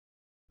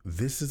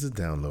This is a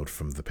download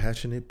from the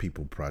Passionate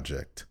People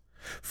Project.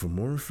 For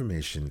more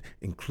information,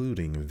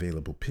 including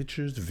available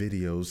pictures,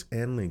 videos,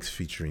 and links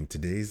featuring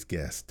today's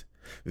guest,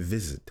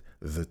 visit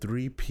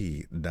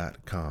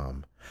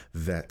the3p.com.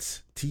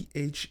 That's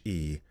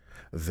THE,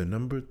 the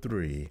number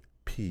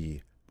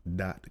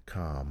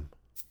 3p.com.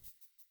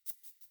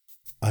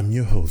 I'm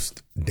your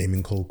host,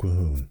 Damon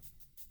Colquhoun.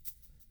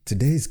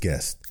 Today's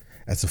guest,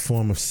 as a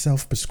form of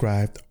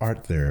self-prescribed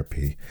art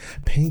therapy,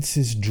 paints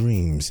his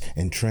dreams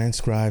and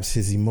transcribes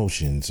his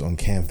emotions on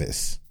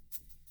canvas.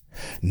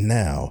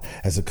 Now,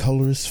 as a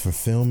colorist for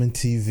film and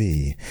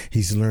TV,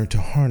 he's learned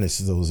to harness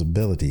those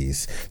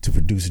abilities to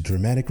produce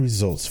dramatic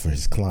results for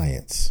his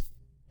clients.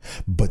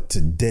 But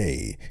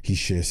today, he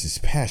shares his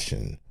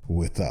passion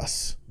with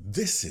us.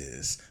 This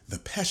is the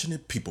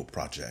Passionate People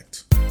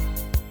Project.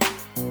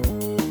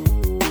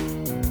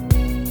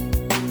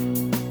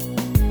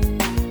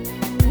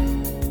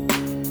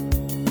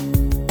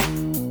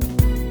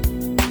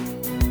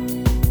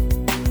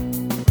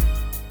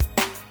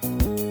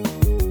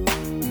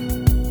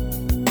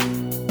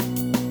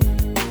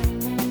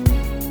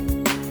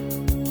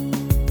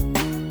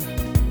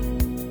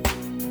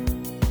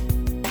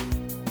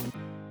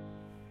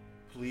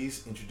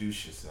 Please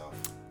introduce yourself.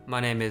 My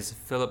name is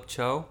Philip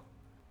Choe.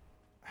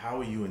 How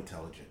are you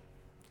intelligent?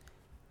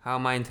 How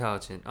am I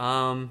intelligent?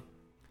 I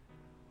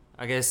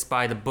guess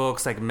by the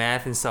books, like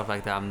math and stuff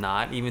like that, I'm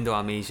not. Even though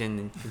I'm Asian,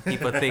 and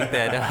people think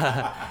that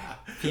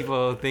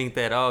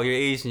oh, you're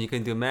Asian, you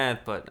can do math.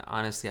 But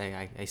honestly,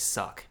 I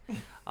suck.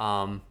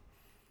 I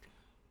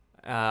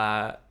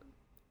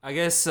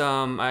guess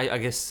I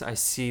guess I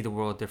see the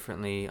world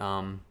differently.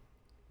 When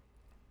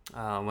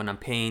I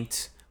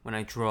paint, when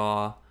I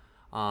draw,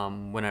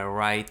 when I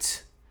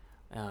write,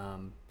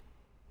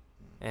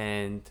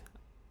 and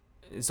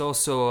it's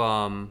also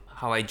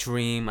how I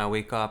dream. I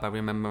wake up, I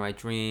remember my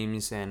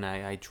dreams, and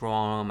I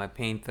draw them, I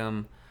paint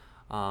them.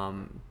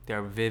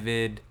 They're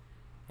vivid,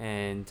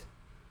 and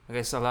I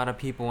guess a lot of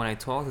people, when I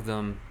talk to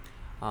them,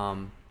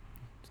 a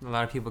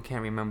lot of people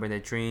can't remember their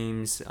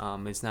dreams.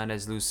 It's not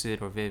as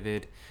lucid or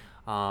vivid.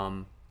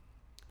 So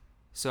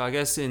I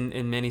guess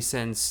in many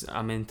sense,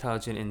 I'm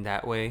intelligent in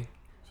that way.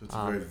 So it's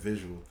a very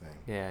visual thing.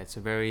 Yeah, it's a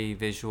very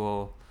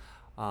visual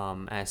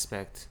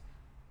aspect,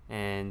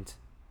 and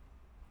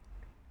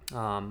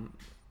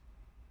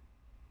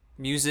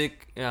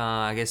music.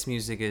 I guess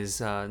music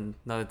is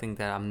another thing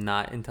that I'm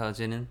not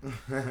intelligent in.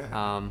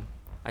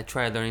 I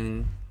tried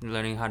learning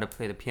how to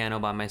play the piano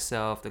by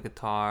myself, the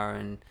guitar,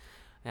 and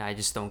I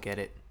just don't get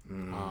it.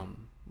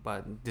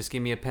 But just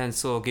give me a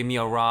pencil, give me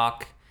a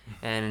rock,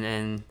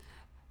 and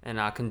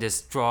I can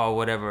just draw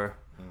whatever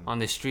on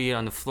the street,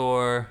 on the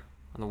floor,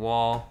 on the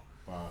wall.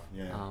 Wow.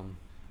 Yeah.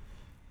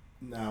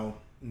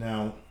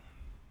 Now,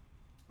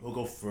 we'll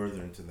go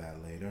further into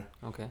that later.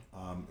 Okay.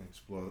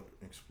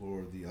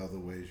 Explore the other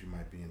ways you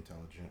might be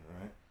intelligent,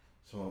 right?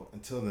 So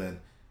until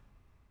then,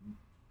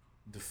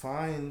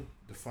 define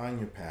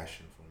your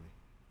passion for me.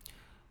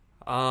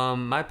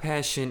 My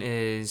passion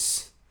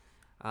is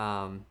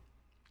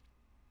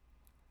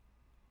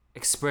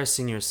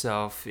expressing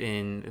yourself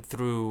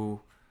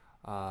through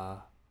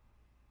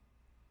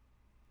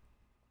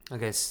I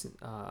guess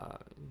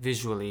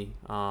visually,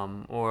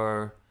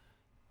 or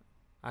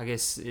I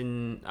guess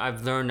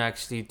I've learned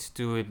actually to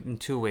do it in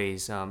two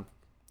ways.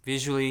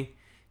 Visually,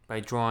 by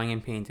drawing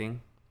and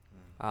painting,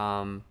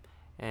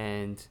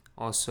 and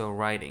also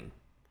writing.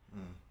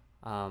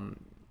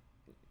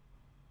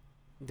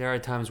 There are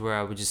times where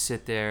I would just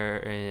sit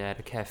there at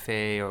a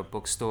cafe or a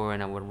bookstore,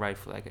 and I would write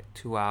for like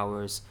 2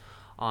 hours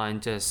on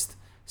just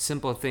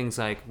simple things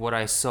like what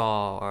I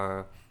saw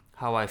or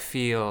how I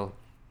feel,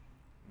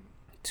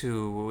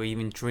 to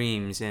even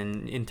dreams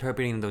and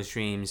interpreting those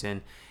dreams,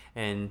 and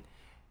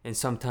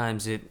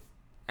sometimes it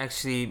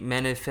actually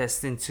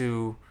manifests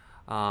into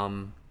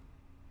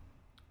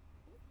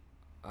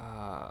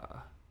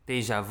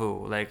deja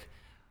vu. Like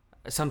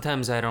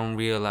sometimes I don't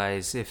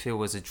realize if it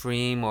was a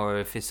dream or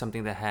if it's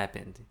something that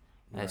happened.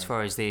 Right. As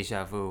far as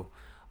deja vu,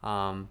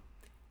 and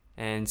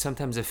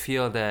sometimes I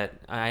feel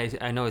that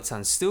I know it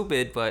sounds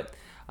stupid, but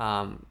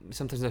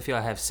sometimes I feel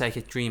I have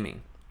psychic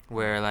dreaming,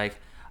 where like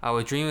I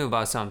would dream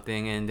about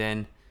something, and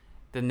then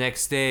the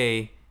next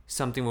day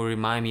something will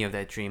remind me of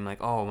that dream.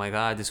 Like, oh my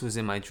God, this was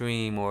in my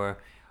dream, or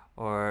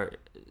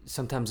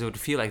sometimes it would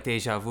feel like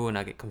deja vu, and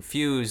I get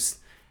confused.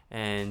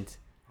 And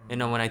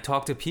when I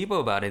talk to people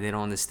about it, they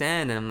don't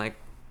understand, and I'm like,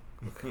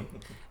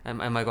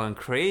 am I going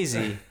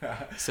crazy?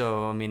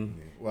 So I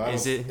mean, well,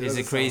 is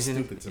it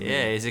craziness?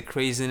 Yeah, is it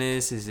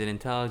craziness? Is it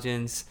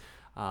intelligence?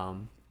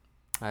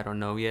 I don't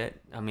know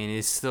yet. I mean,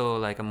 it's still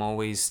like I'm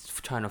always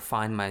trying to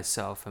find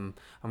myself. I'm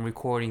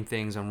recording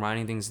things. I'm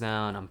writing things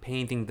down. I'm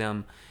painting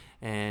them,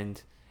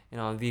 and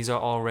these are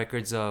all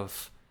records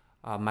of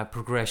my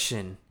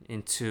progression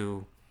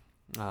into,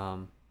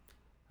 I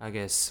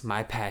guess,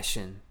 my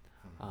passion,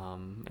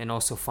 and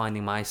also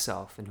finding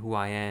myself and who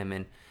I am,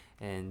 and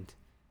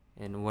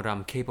what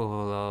I'm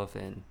capable of,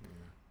 and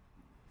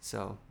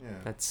so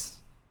that's.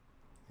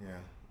 Yeah.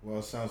 Well,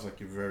 it sounds like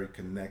you're very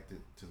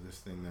connected to this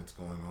thing that's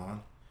going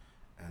on,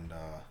 and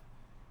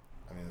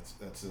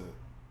that's a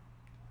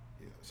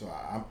yeah, so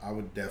I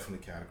would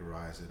definitely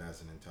categorize it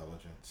as an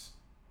intelligence.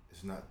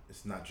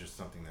 It's not just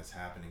something that's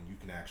happening. You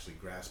can actually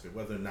grasp it,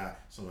 whether or not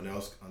someone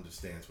else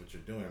understands what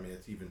you're doing. I mean,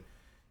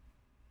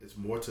 it's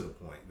more to the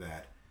point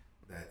that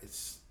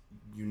it's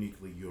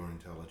uniquely your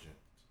intelligence.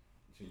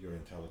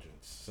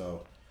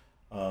 So,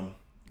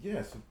 yeah,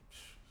 it's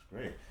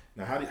great.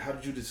 Now, how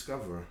did you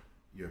discover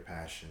your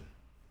passion?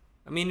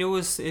 I mean,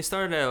 it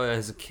started out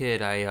as a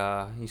kid.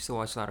 I used to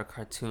watch a lot of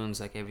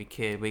cartoons, like every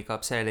kid. Wake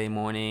up Saturday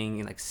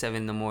morning, like 7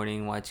 in the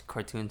morning, watch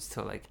cartoons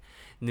till like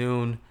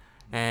noon,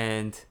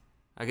 and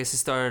I guess it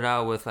started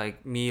out with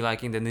like me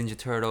liking the Ninja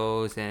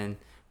Turtles and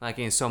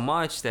liking it so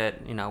much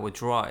that I would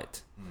draw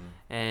it,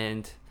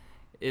 and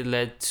it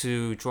led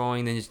to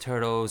drawing Ninja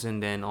Turtles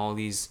and then all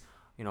these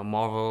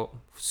Marvel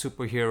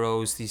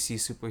superheroes, DC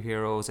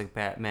superheroes like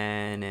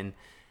Batman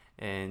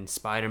and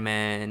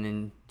Spider-Man,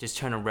 and just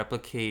trying to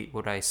replicate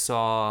what I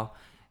saw,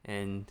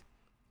 and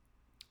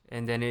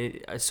then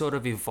it sort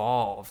of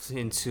evolved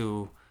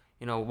into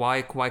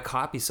why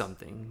copy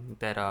something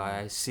that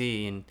I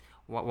see, and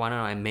why don't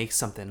I make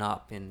something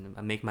up and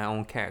I make my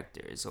own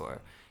characters,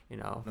 or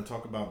Now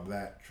talk about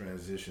that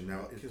transition.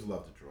 Now, kids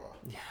love to draw.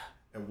 Yeah.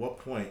 At what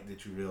point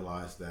did you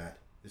realize that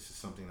this is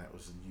something that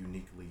was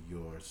uniquely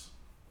yours?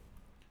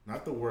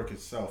 Not the work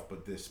itself,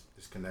 but this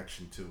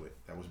connection to it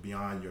that was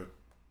beyond your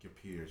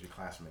peers, your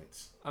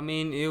classmates. I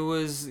mean, it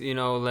was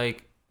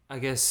like, I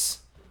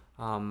guess,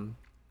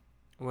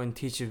 when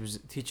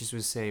teachers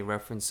would say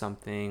reference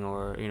something,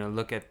 or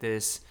look at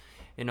this,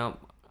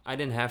 I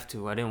didn't have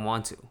to, I didn't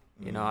want to.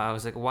 I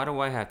was like, why do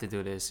I have to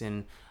do this?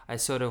 And I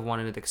sort of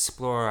wanted to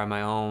explore on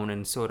my own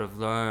and sort of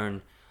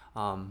learn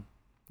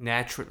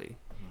naturally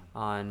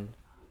on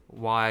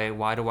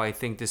why do I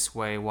think this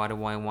way, why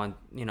do I want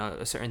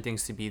certain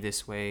things to be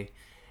this way.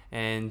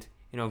 And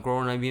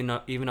growing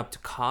up, even up to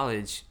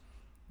college,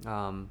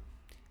 I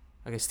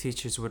guess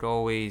teachers would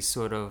always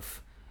sort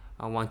of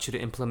want you to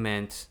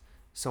implement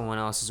someone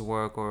else's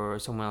work or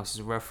someone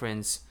else's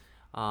reference,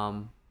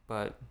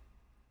 but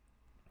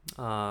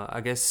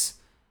I guess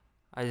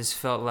I just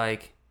felt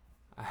like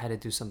I had to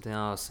do something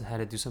else. I had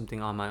to do something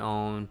on my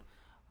own.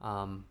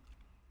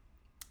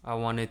 I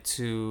wanted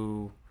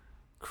to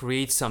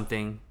create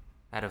something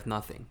out of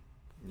nothing.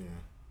 Yeah.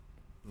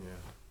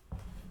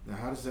 Now,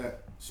 how does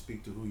that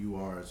speak to who you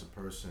are as a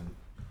person?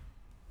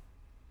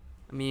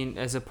 I mean,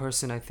 as a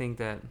person, I think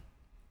that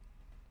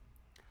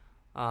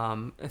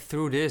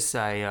through this,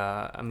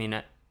 I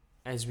mean,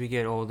 as we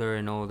get older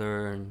and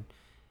older,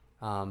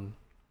 and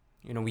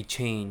we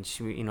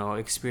change.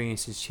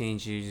 Experiences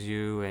changes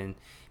you, and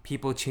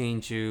people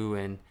change you,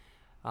 and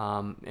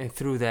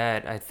through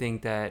that, I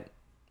think that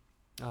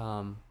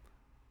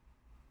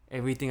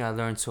everything I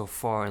learned so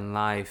far in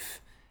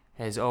life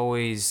has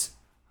always,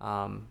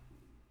 I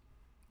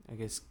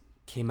guess,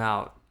 came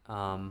out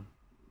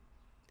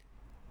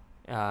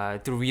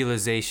through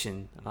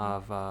realization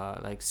of,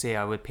 like, say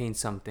I would paint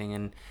something,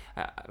 and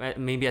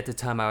maybe at the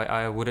time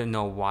I wouldn't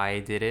know why I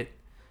did it,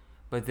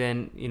 but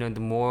then the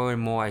more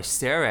and more I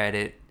stare at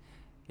it,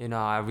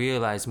 I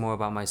realize more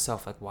about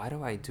myself. Like, why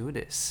do I do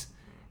this?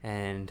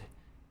 And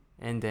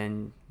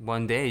then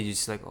one day you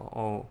just like,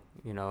 oh,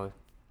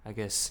 I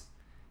guess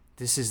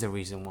this is the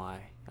reason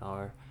why,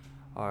 or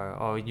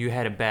you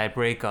had a bad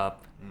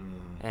breakup,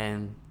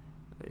 and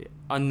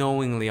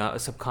unknowingly,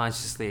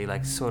 subconsciously,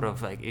 like, sort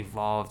of like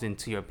evolved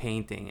into your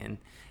painting,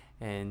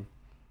 and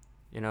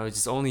it's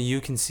just only you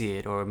can see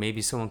it, or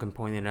maybe someone can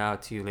point it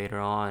out to you later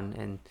on,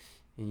 and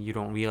you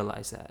don't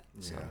realize that.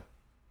 So. Yeah.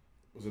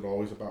 Was it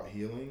always about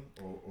healing,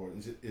 or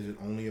is it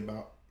only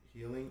about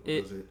healing?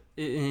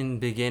 In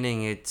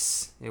beginning,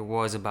 it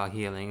was about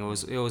healing.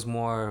 It was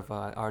more of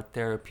art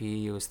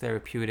therapy. It was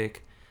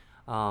therapeutic.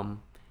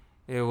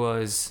 It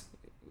was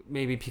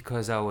maybe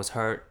because I was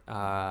hurt.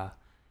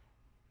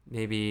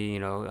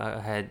 Maybe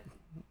I had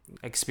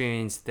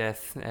experienced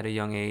death at a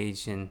young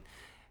age, and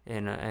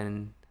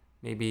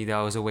maybe that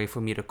was a way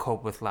for me to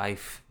cope with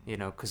life.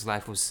 Because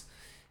life was,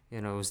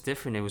 it was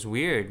different. It was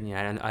weird.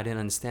 I didn't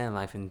understand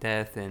life and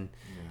death, and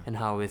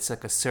how it's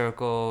like a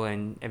circle,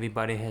 and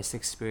everybody has to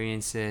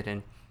experience it.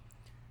 And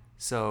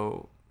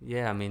so,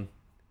 yeah, I mean,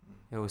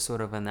 it was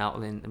sort of an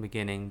outlet in the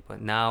beginning,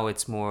 but now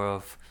it's more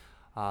of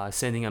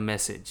sending a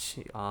message.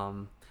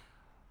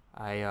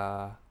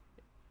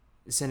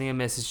 Sending a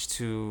message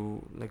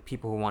to, like,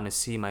 people who want to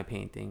see my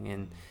painting,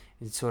 and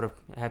sort of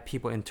have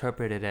people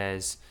interpret it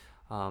as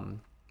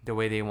the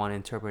way they want to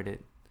interpret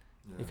it.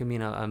 It can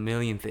mean a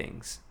million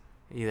things,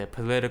 either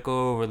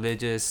political,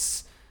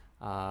 religious,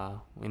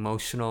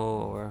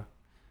 emotional, or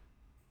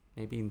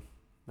maybe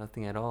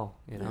nothing at all.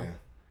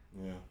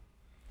 Yeah.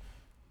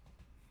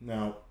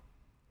 Now,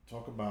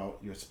 talk about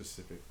your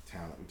specific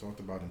talent. We talked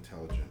about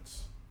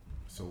intelligence.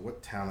 So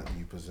what talent do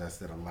you possess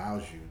that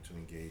allows you to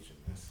engage in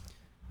this?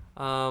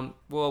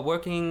 Well,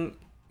 working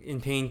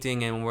in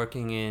painting and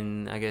working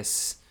in, I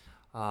guess,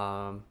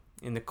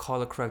 in the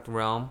color correct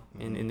realm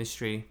in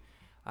industry,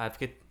 I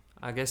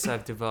guess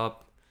I've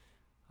developed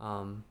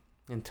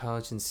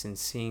intelligence in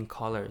seeing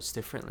colors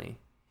differently.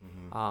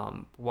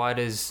 Why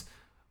does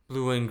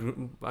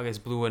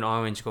blue and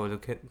orange go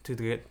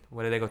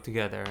where they go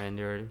together, and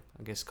they're,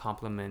 I guess,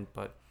 complement.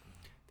 But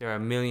there are a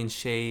million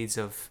shades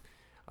of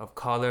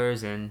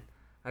colors, and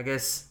I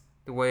guess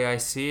the way I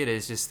see it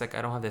is just like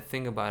I don't have to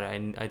think about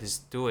it. I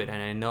just do it,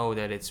 and I know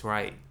that it's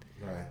right.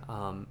 Right.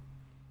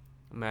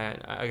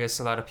 Man, I guess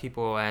a lot of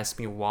people ask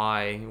me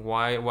why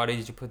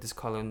did you put this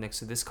color next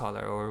to this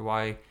color, or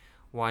why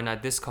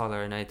not this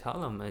color, and I tell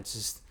them it's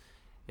just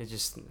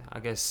I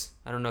guess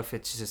I don't know if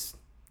it's just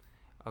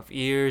of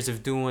years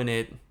of doing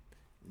it,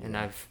 and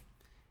Yeah.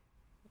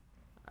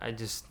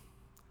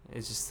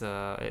 it's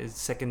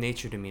second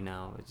nature to me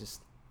now. It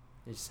just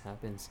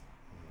happens.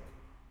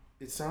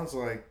 It sounds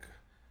like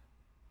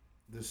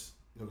this,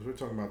 because we're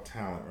talking about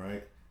talent,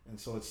 right? And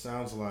so it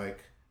sounds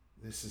like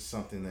this is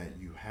something that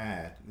you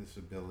had, this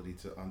ability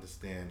to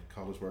understand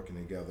colors working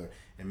together,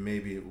 and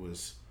maybe it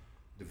was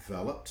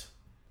developed,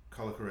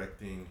 color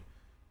correcting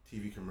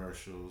TV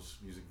commercials,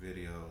 music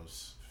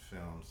videos,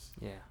 films.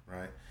 Yeah.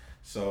 Right?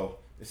 So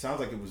it sounds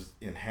like it was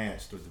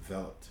enhanced or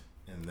developed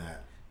in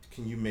that.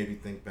 Can you maybe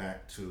think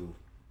back to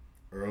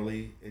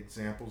early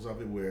examples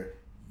of it where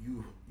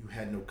you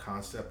had no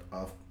concept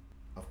of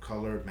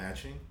color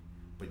matching,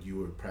 but you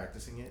were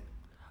practicing it?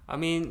 I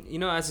mean,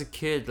 as a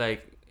kid,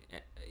 like,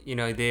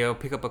 they'll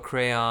pick up a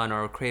crayon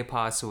or a cray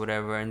pots or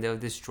whatever, and they'll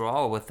just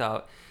draw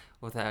without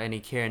any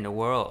care in the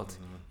world,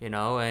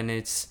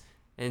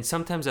 and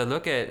sometimes I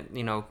look at,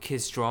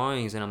 kids'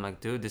 drawings, and I'm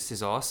like, dude, this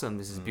is awesome,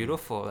 this is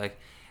beautiful, like,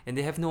 and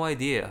they have no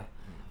idea.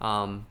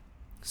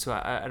 So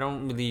I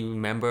don't really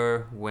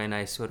remember when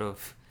I sort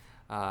of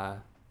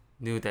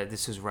knew that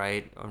this was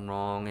right or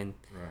wrong, and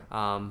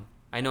Right.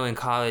 I know in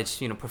college,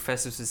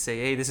 professors would say,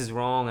 hey, this is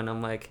wrong, and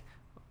I'm like,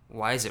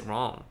 why is it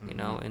wrong?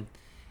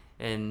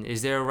 And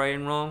is there a right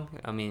and wrong?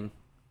 I mean,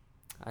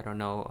 I don't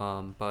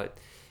know. But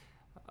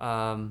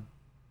I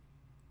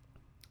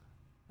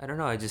don't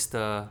know. I just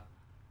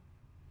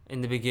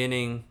in the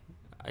beginning,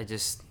 I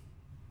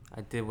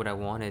did what I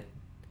wanted.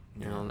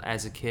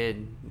 As a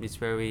kid, it's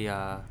very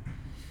I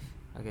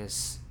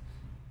guess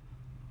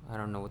I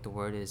don't know what the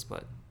word is,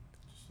 but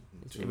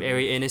it's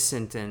very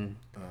innocent, and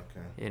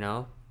Okay.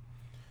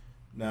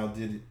 Now,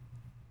 do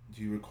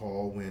you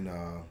recall when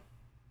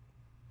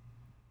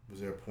was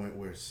there a point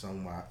where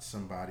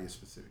somebody, a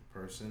specific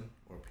person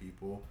or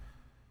people,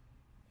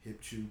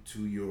 hipped you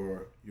to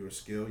your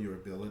skill, your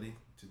ability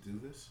to do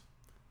this,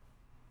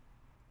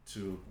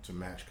 to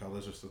match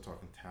colors? Or still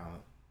talking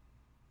talent?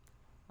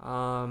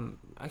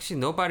 Actually,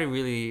 nobody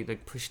really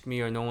like pushed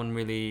me, or no one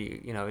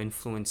really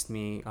influenced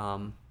me.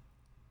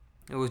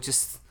 It was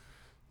just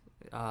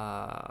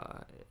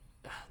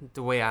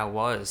the way I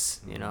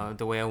was,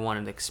 the way I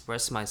wanted to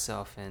express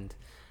myself, and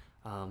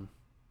I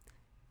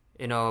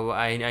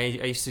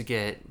used to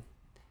get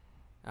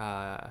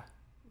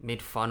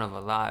made fun of a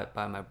lot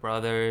by my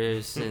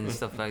brothers and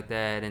stuff like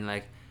that, and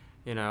like,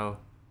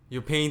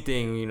 you're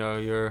painting,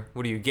 you're,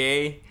 what are you,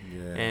 gay?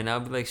 Yeah. And I'll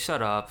be like,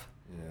 shut up.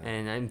 Yeah.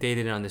 And they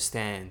didn't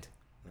understand.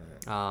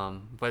 Right.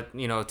 But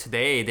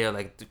today they're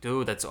like,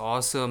 dude, that's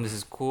awesome, this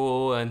is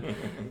cool, and,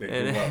 They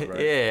and grew up,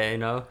 right?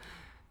 yeah,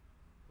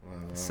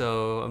 Wow.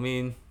 So I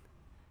mean,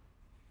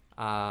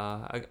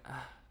 I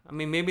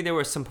mean, maybe there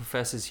were some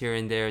professors here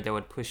and there that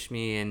would push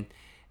me, and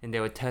they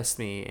would test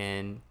me,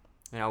 and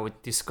I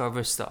would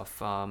discover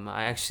stuff.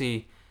 I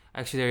actually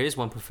there is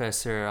one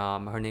professor.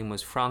 Her name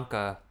was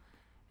Franca,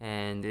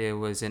 and it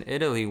was in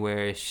Italy,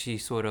 where she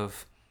sort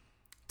of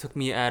took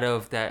me out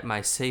of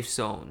my safe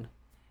zone,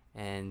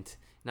 and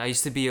I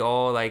used to be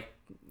all like,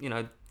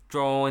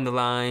 drawing the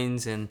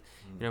lines, and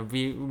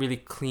be really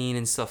clean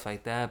and stuff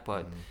like that.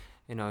 But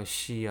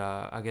she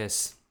I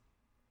guess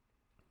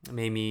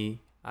made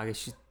me. I guess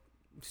she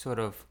sort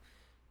of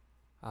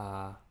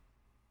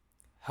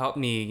helped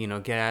me,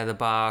 get out of the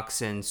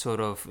box, and sort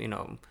of,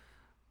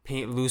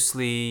 paint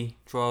loosely,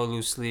 draw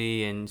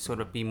loosely, and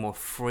sort of be more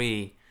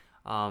free.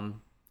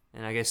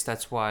 And I guess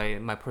that's why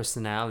my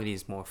personality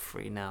is more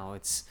free now.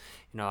 It's,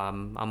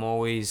 I'm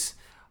always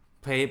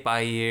play it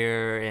by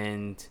ear,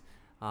 and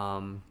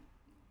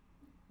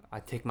I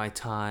take my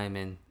time,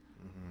 and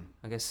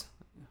I guess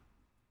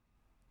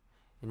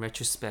in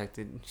retrospect,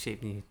 it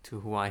shaped me to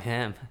who I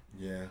am.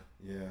 Yeah.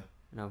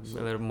 A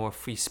little more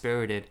free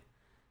spirited.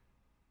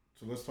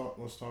 So let's talk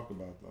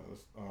about that.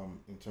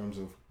 In terms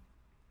of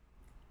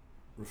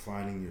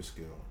refining your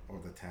skill or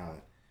the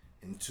talent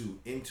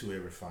into a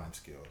refined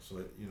skill.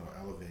 So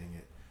elevating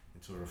it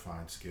into a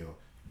refined skill.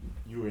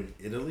 You were in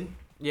Italy?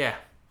 Yeah,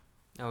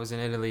 I was in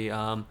Italy.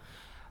 I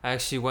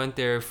actually went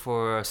there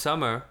for a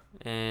summer,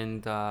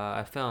 and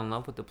I fell in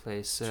love with the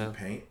place. To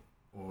paint,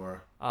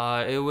 or?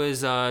 It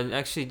was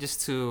actually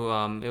just to.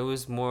 It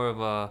was more of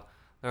a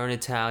learn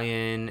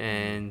Italian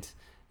and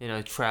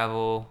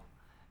travel.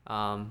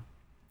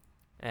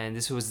 And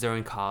this was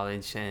during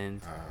college,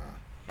 and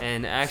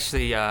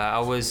actually I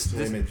was. So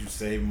they made you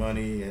save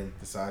money and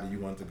decided you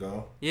wanted to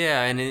go.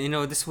 Yeah, and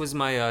this was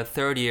my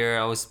third year.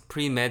 I was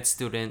pre-med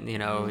student. It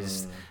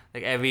was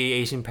like every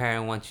Asian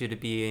parent wants you to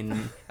be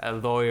a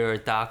lawyer, a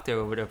doctor,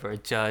 or whatever, a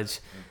judge.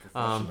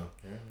 Professional.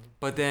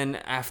 But then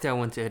after I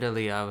went to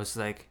Italy, I was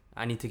like,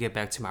 I need to get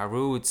back to my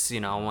roots.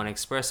 I want to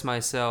express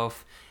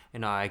myself.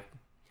 I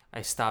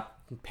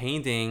stopped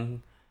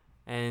painting,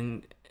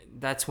 and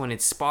that's when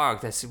it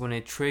sparked. That's when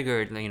it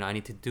triggered. I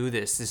need to do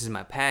this. This is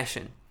my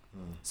passion.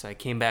 So I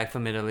came back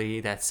from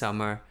Italy that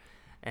summer,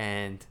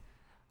 and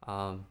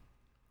I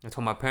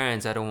told my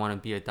parents I don't want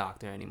to be a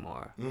doctor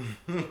anymore.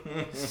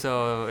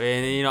 So,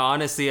 and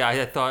honestly,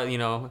 I thought,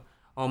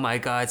 oh my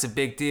God, it's a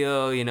big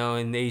deal,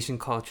 in the Asian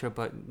culture.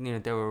 But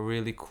they were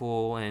really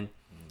cool, and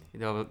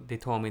they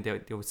told me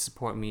that they would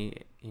support me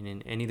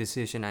in any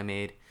decision I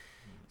made.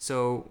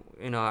 So,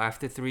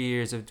 after 3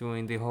 years of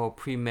doing the whole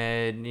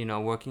pre-med,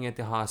 working at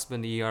the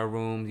hospital, the ER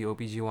room, the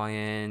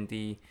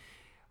OBGYN,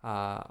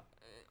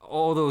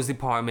 all those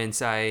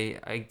departments,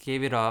 I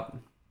gave it up,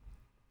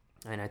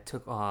 and I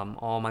took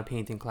all my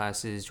painting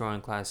classes,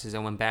 drawing classes. I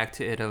went back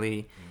to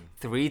Italy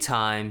 3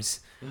 times,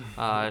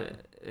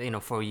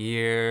 for a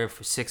year,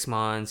 for 6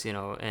 months,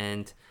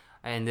 and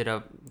I ended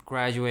up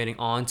graduating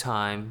on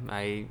time.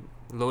 I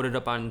loaded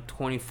up on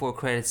 24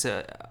 credits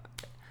a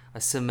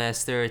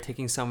semester,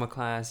 taking summer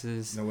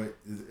classes. No, wait,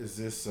 is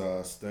this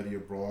study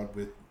abroad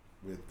with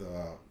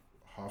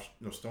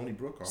Stony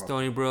Brook? Or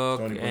Stony Brook,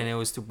 and it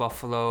was to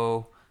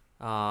Buffalo,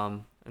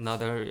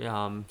 another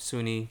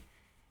SUNY,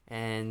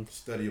 and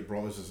study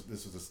abroad.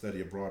 This was a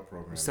study abroad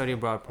program. Study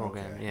abroad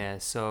program, okay. Yeah.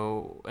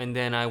 So, and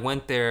then I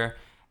went there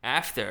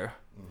after,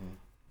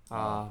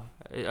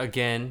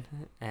 again,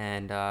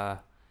 and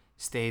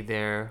stayed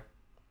there,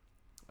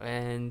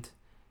 and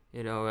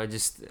I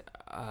just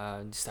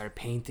started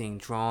painting,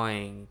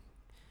 drawing,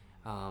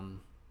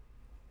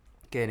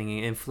 getting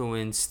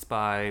influenced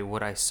by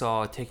what I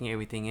saw, taking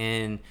everything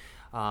in.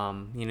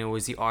 It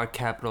was the art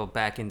capital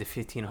back in the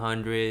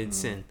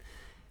 1500s, and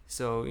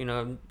so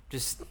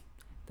just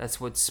that's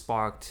what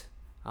sparked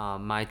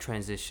my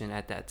transition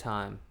at that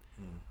time.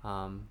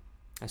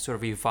 I sort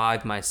of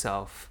revived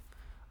myself,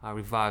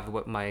 revived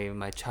what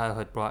my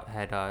childhood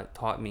had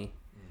taught me.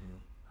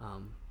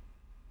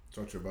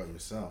 Taught you about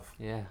yourself.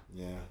 Yeah.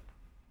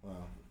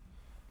 Wow,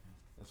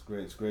 that's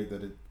great. It's great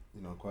that it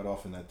quite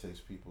often that takes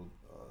people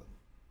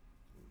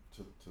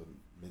to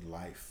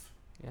midlife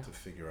to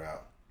figure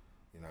out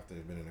after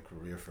they've been in a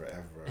career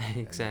forever.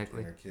 Exactly.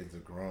 And their kids are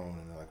grown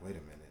and they're like, wait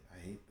a minute, I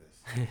hate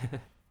this.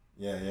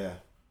 Yeah.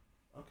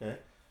 Okay.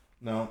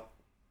 Now,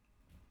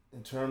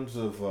 in terms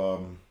of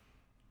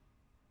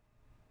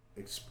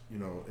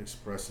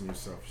expressing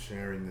yourself,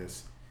 sharing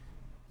these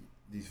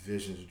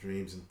visions,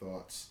 dreams, and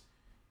thoughts.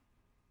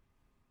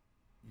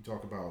 You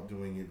talk about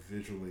doing it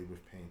visually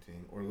with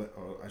painting, or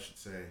I should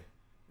say,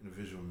 in a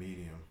visual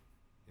medium,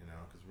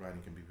 because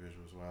writing can be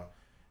visual as well,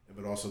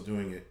 but also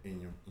doing it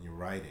in your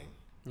writing.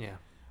 Yeah.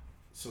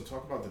 So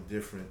talk about the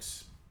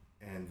difference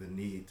and the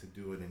need to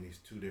do it in these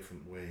 2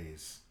 different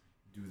ways.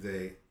 Do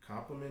they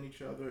complement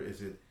each other?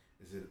 Is it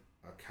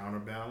a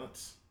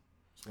counterbalance?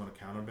 Is one a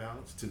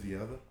counterbalance to the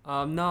other?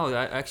 No,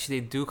 actually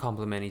they do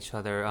complement each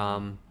other.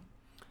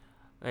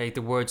 Like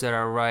the words that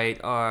I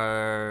write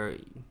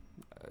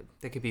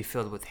they could be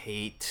filled with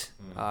hate.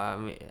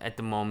 At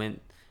the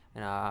moment,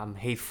 I'm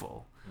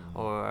hateful,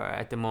 or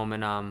at the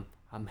moment I'm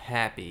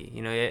happy.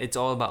 It's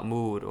all about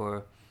mood,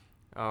 or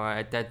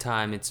at that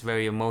time it's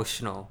very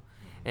emotional,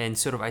 and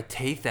sort of I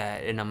take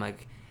that and I'm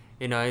like,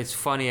 it's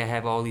funny. I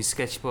have all these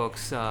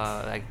sketchbooks,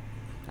 like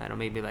I don't know,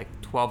 maybe like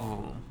 12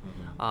 of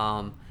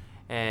them,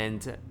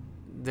 and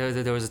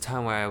there was a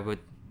time where I would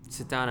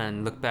sit down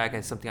and look back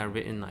at something I'd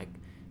written like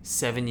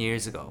 7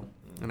 years ago,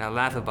 and I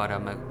laugh about it.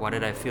 I'm like, why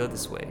did I feel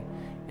this way?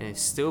 And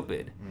it's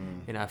stupid,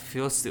 and I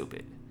feel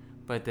stupid,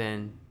 but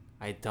then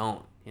I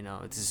don't.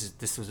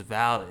 This was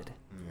valid.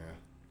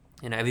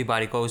 Yeah.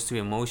 Everybody goes through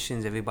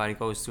emotions. Everybody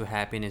goes through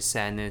happiness,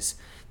 sadness.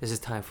 There's a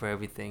time for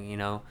everything,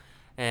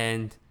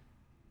 and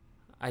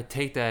I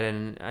take that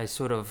and I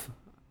sort of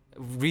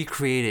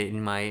recreate it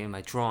in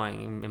my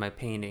drawing, in my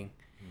painting,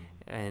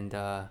 and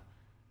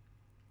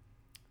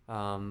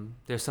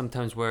there's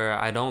sometimes where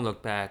I don't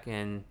look back,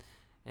 and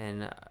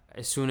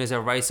as soon as I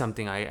write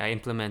something, I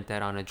implement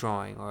that on a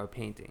drawing or a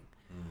painting,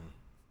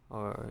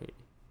 so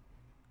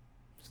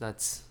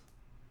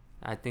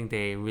I think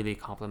they really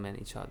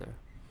complement each other.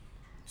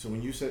 So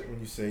when you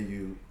say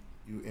you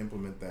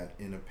implement that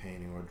in a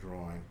painting or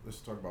drawing, let's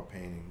talk about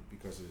painting,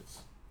 because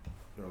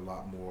there are a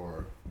lot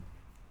more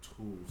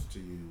tools to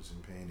use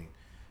in painting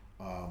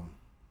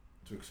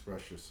to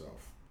express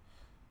yourself.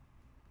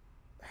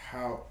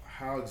 How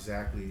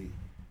exactly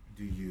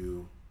do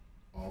you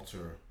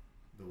alter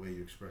the way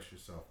you express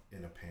yourself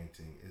in a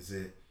painting? Is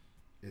it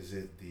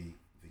the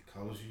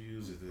colors you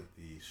use? Is it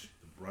the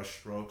brush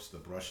strokes, the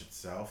brush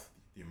itself,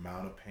 the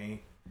amount of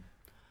paint?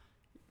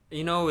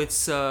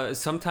 It's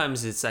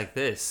sometimes it's like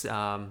this.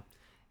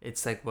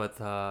 It's like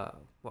what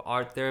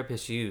art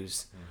therapists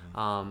use.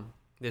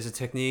 There's a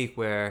technique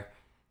where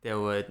they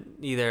would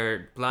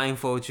either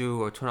blindfold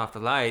you or turn off the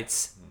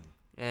lights,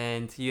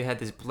 and you had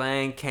this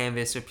blank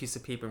canvas or piece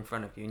of paper in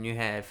front of you, and you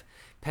have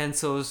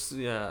pencils,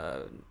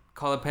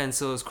 color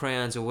pencils,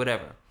 crayons, or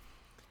whatever,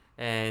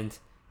 and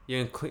you're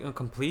in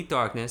complete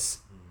darkness,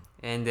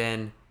 and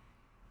then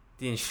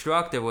the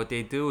instructor, what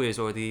they do is,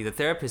 or the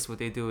therapist, what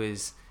they do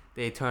is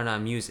they turn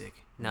on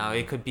music. Now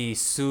it could be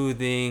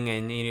soothing,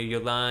 and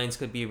your lines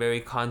could be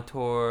very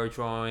contour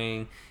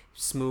drawing,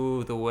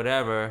 smooth or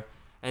whatever.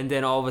 And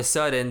then all of a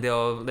sudden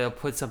they'll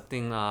put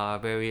something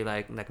very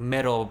like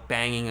metal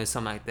banging or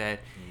something like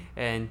that,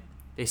 and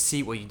they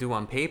see what you do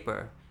on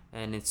paper.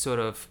 And it's sort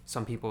of,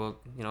 some people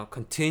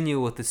continue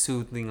with the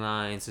soothing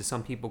lines, and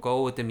some people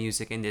go with the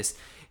music and just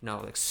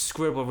like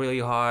scribble really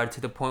hard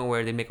to the point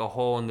where they make a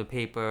hole in the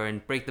paper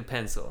and break the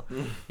pencil.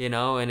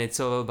 And it's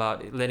all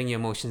about letting your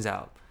emotions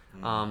out.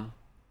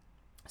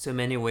 So in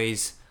many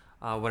ways,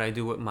 what I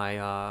do with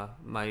my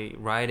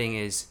writing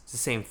is the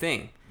same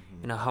thing.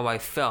 How I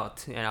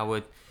felt, and I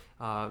would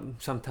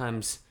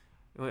sometimes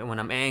when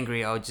I'm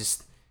angry, I would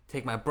just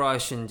take my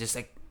brush and just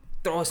like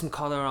throw some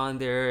color on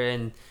there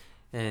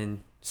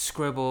and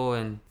scribble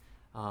and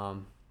I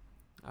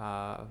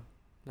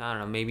don't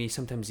know, maybe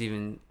sometimes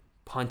even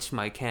punch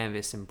my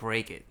canvas and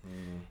break it,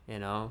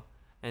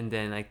 and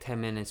then like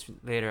 10 minutes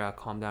later I'll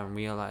calm down and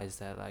realize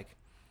that like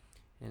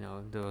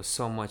there was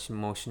so much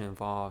emotion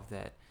involved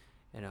that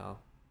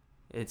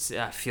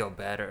I feel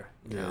better.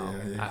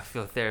 I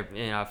feel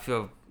therapy.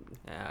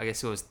 I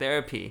guess it was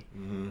therapy.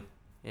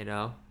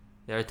 There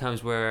are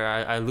times where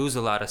I lose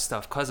a lot of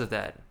stuff because of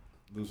that.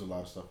 Lose a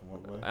lot of stuff in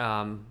what way?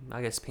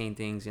 I guess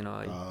paintings.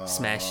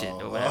 Smash it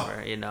or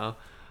whatever.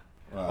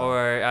 Wow.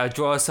 Or I'll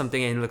draw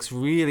something and it looks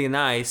really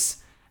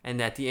nice,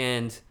 and at the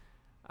end,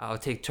 I'll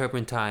take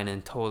turpentine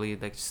and totally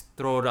like just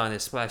throw it on there,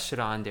 splash it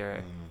on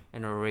there,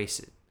 and erase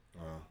it.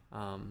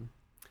 Wow.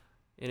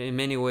 In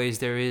many ways,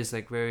 there's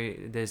I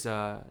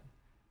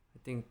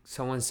think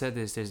someone said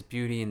this, there's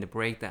beauty in the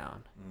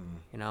breakdown,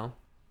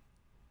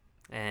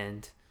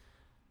 and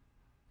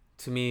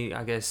to me,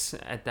 I guess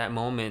at that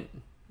moment,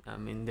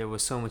 there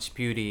was so much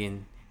beauty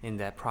in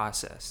that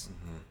process.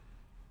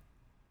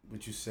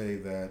 Would you say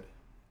that,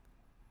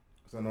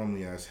 because I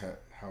normally ask,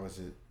 how has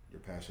it,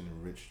 your passion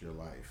enriched your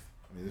life?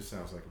 This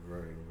sounds like a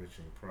very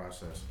enriching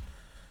process.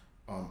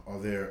 Are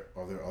there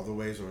other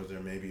ways, or is there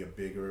maybe a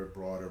bigger,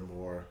 broader,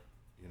 more,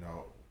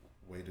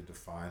 way to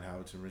define how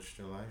it's enriched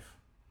your life?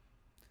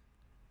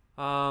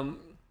 I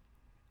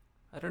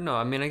don't know.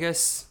 I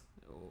guess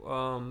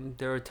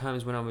there were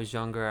times when I was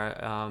younger.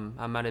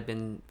 I might have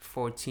been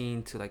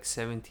 14 to like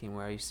 17,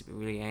 where I used to be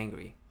really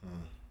angry,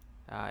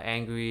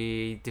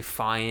 angry,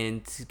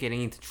 defiant,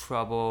 getting into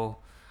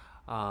trouble.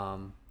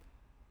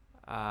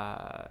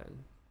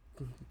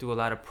 Do a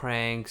lot of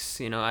pranks.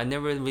 I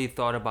never really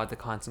thought about the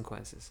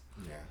consequences.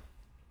 Yeah.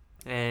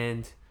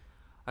 And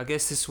I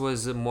guess this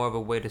was more of a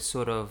way to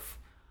sort of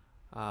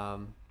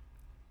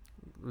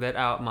let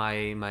out my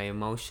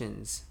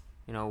emotions.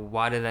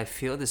 Why did I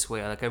feel this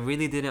way? Like I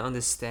really didn't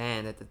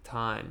understand at the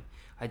time.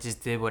 I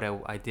just did what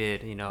I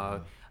did.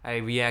 I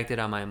reacted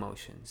on my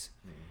emotions.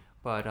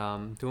 But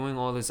doing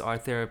all this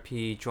art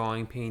therapy,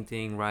 drawing,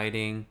 painting,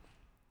 writing,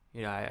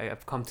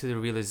 I've come to the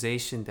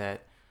realization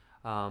that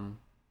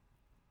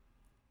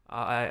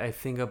I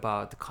think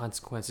about the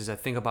consequences. I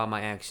think about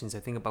my actions. I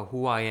think about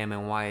who I am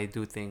and why I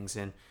do things.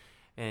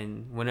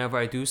 And whenever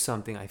I do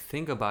something, I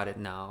think about it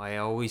now. I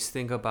always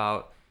think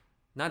about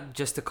not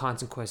just the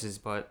consequences,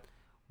 but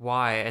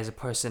why, as a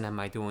person, am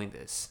I doing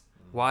this?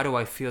 Why do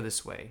I feel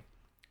this way?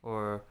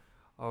 Or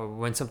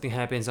when something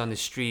happens on the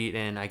street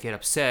and I get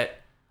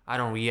upset, I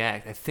don't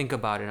react. I think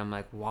about it. I'm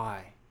like,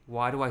 why?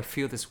 Why do I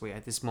feel this way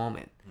at this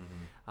moment?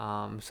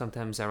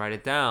 Sometimes I write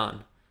it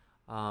down.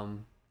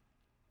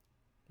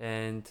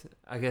 And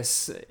I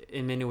guess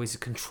in many ways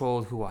it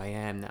controlled who I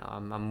am now.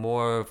 I'm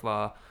more of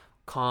a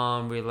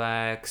calm,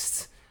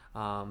 relaxed,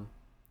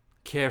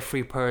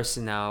 carefree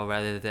person now,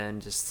 rather than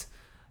just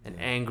an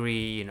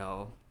angry,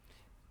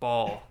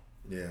 ball.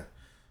 Yeah.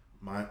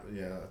 I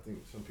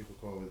think some people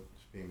call it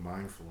just being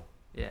mindful.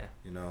 Yeah.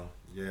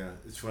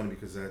 It's funny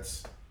because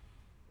that's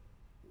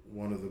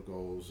one of the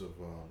goals of,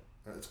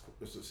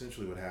 it's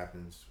essentially what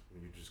happens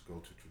when you just go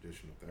to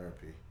traditional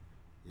therapy,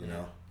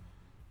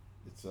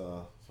 It's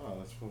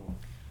that's cool.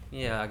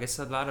 Yeah, I guess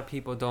a lot of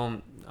people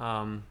don't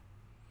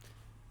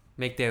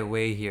make their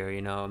way here.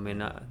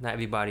 Not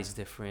everybody's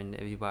different.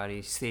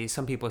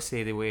 Some people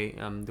stay the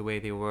way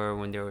they were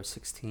when they were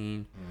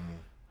 16.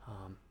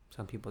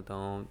 Some people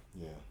don't.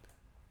 Yeah.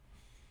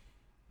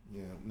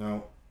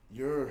 Now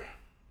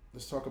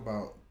let's talk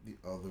about the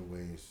other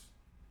ways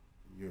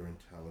you're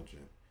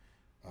intelligent.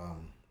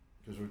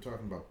 Because we're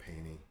talking about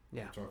painting.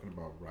 Yeah. We're talking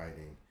about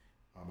writing.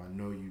 I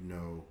know you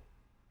know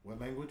what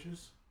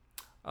languages?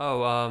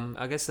 Oh,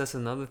 I guess that's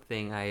another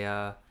thing.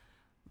 I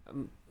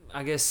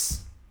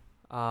guess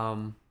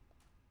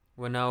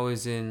when I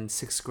was in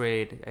 6th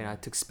grade, and I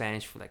took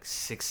Spanish for like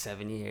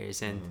 6-7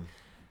 years, and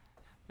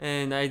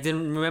I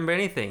didn't remember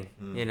anything.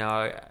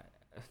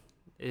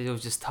 It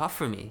was just tough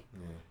for me.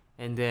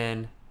 And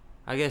then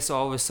I guess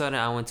all of a sudden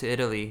I went to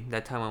Italy.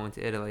 That time I went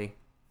to Italy,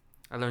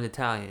 I learned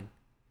Italian,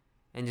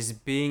 and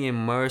just being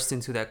immersed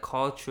into that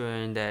culture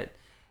and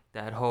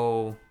that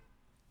whole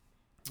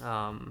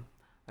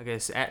I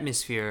guess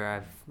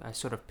atmosphere, I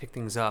sort of picked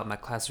things up. My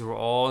classes were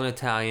all in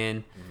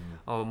Italian,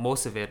 or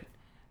most of it,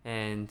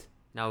 and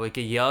and I would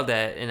get yelled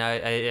at, and I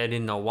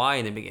didn't know why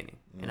in the beginning.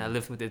 And I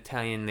lived with the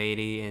Italian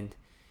lady, and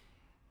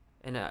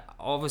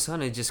all of a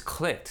sudden it just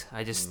clicked.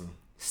 I just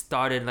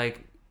started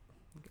like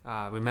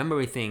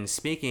remembering things,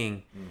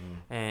 speaking,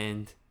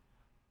 and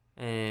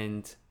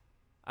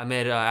I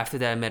met after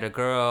that I met a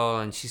girl,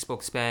 and she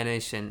spoke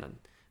Spanish, and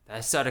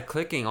I started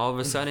clicking. All of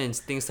a sudden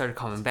things started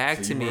coming back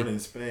so to me. You weren't in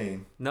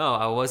Spain. No,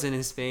 I wasn't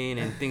in Spain,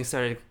 and things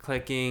started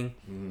clicking.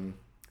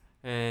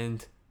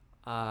 And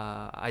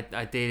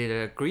I dated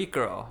a Greek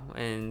girl,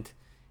 and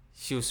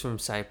she was from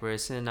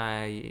Cyprus, and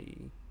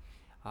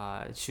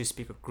she would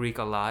speak Greek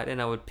a lot,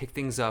 and I would pick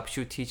things up. She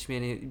would teach me,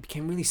 and it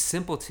became really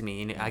simple to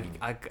me, and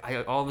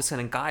I all of a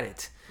sudden got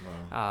it.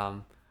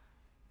 Wow.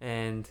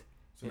 And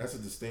so that's a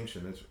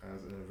distinction. It's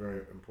a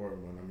very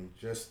important one. I mean,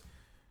 just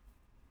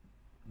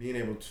being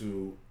able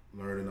to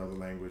learn another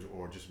language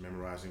or just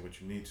memorizing what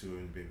you need to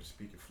and be able to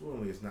speak it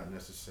fluently is not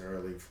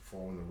necessarily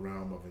fall in the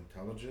realm of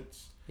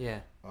intelligence. Yeah.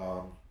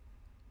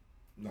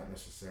 Not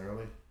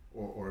necessarily,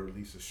 or at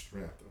least a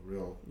strength, a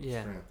real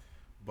strength.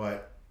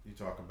 But you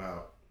talk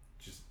about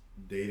just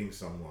dating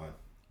someone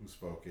who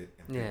spoke it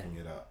and picking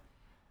it up.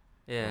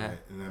 Yeah. Right?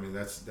 And I mean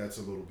that's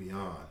a little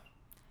beyond.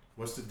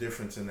 What's the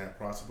difference in that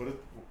process?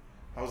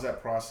 How's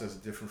that process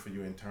different for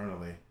you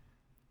internally,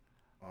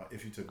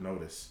 if you took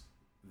notice,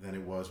 than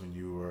it was when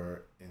you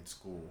were in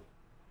school?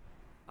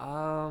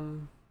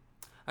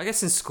 I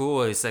guess in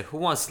school it's like, who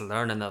wants to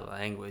learn another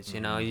language?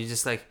 You know, you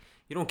just like,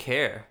 you don't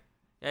care.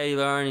 Yeah, you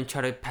learn, you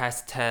try to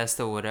pass the test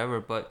or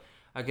whatever, but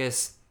I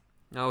guess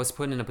I was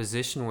put in a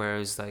position where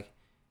it's like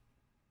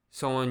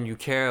someone you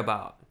care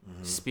about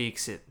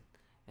speaks it,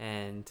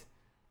 and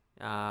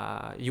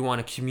you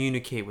want to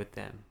communicate with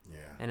them. Yeah.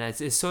 And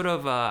it's sort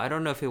of, I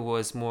don't know if it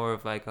was more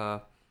of like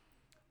a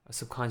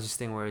subconscious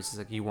thing where it's just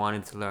like you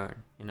wanted to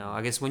learn. You know,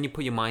 I guess when you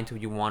put your mind to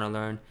it, you want to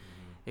learn,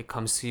 it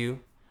comes to you.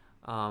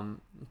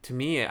 To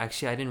me,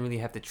 actually, I didn't really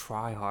have to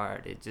try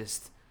hard. It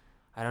just,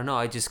 I don't know,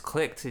 I just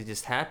clicked. It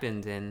just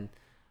happened, and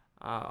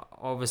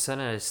all of a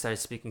sudden I started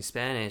speaking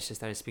Spanish. I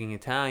started speaking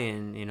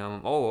Italian. You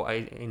know,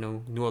 I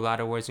knew a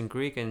lot of words in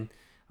Greek, and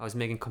I was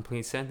making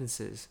complete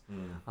sentences.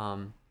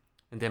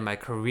 And then my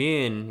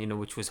Korean,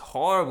 which was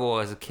horrible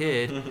as a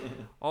kid,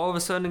 all of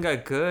a sudden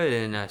got good,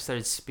 and I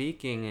started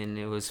speaking, and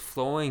it was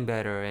flowing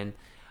better, and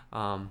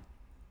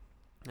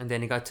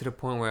then it got to the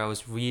point where I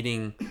was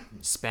reading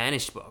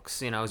Spanish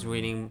books. I was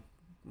reading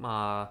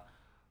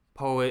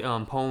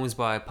poems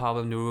by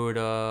Pablo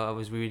Neruda. I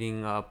was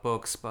reading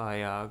books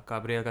by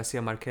Gabriel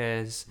Garcia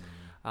Marquez.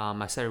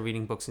 I started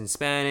reading books in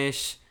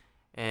Spanish,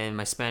 and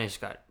my Spanish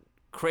got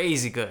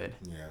crazy good.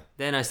 Yeah.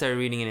 Then I started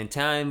reading in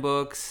Italian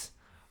books.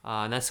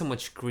 Not so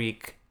much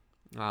Greek.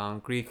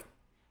 Greek,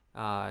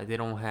 they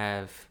don't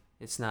have.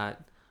 It's a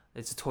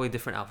totally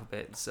different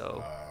alphabet,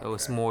 so it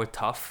was more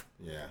tough.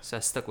 Yeah. So I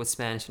stuck with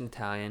Spanish and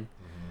Italian.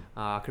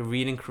 I could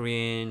read in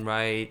Korean,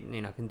 write.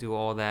 I can do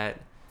all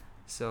that.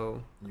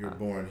 So you were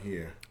born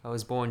here. I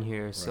was born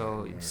here, right,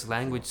 so it's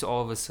language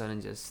all of a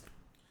sudden just.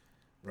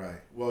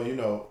 Right. Well, I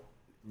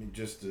mean,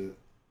 just to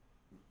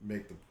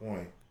make the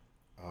point,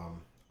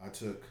 I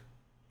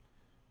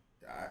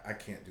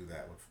can't do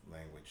that with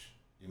language.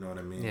 You know what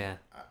I mean? Yeah.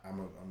 I'm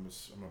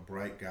a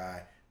bright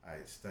guy. I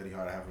study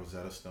hard. I have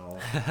Rosetta Stone.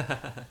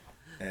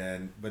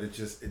 But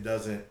it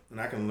doesn't,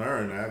 and I can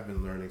learn. I've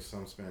been learning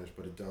some Spanish,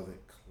 but it doesn't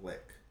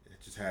click.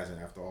 It just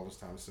hasn't. After all this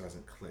time, it still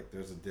hasn't clicked.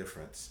 There's a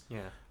difference.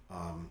 Yeah.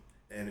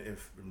 And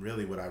if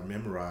really what I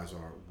memorize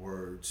are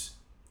words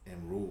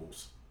and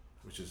rules,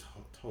 which is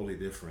totally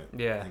different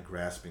than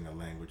grasping a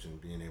language and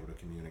being able to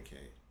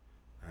communicate.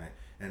 Right.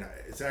 And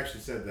it's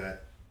actually said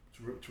that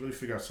to really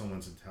figure out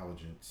someone's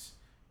intelligence,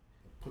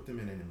 put them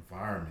in an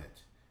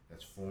environment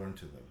that's foreign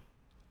to them.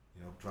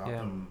 Drop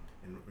them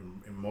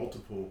in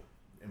multiple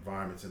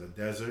environments, in a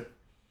desert,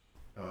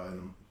 in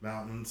the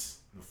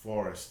mountains, in the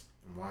forest,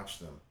 and watch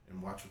them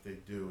and watch what they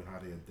do and how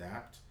they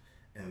adapt.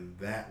 And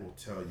that will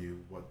tell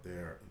you what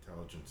their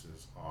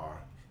intelligences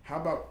are. How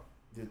about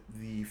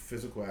the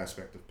physical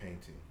aspect of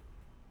painting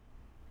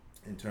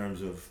in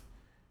terms of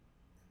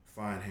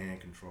fine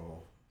hand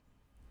control?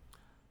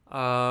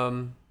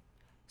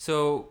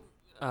 So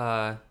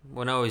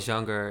when I was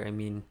younger, I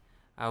mean,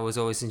 I was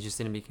always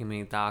interested in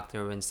becoming a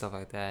doctor and stuff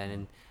like that,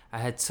 and I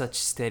had such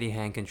steady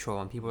hand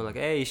control, and people were like,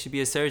 "Hey, you should be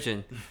a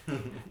surgeon."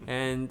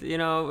 And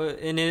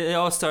and it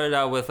all started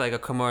out with like a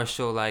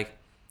commercial, like,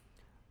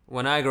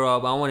 when I grow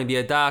up, I want to be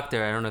a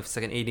doctor. I don't know if it's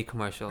like an 80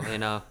 commercial,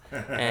 and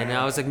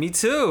I was like, me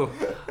too.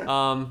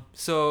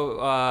 So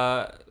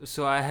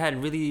I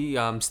had really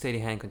steady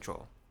hand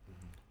control,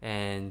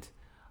 and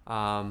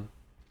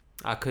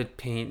I could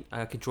paint.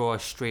 I could draw a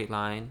straight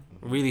line,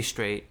 really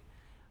straight,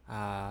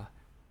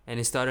 and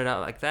it started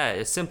out like that.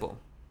 It's simple.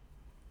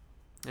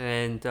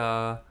 And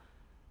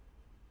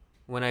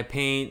when I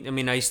paint, I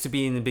mean, I used to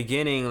be in the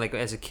beginning, like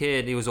as a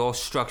kid, it was all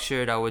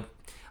structured. I would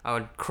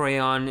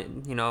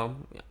crayon,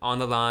 on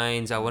the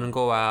lines. I wouldn't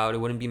go out. It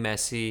wouldn't be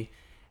messy,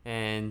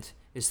 and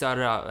it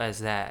started out as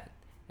that.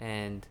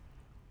 And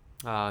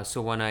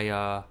so when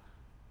I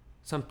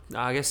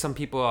guess some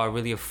people are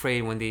really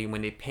afraid when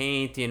they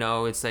paint.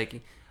 It's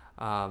like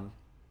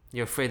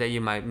you're afraid that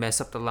you might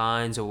mess up the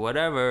lines or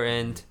whatever.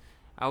 And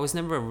I was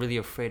never really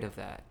afraid of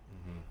that.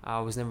 I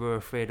was never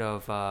afraid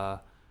of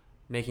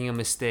making a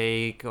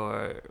mistake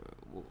or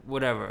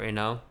whatever, you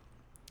know.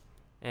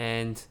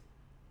 And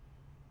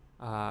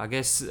I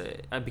guess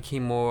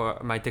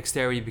my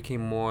dexterity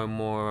became more and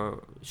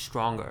more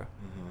stronger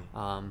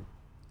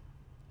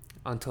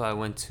until I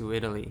went to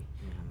Italy,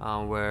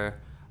 where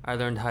I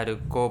learned how to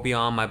go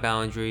beyond my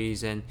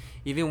boundaries. And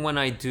even when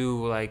I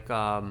do like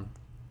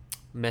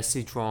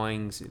messy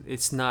drawings,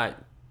 it's not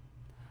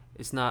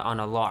on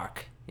a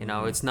lark, you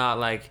know. It's not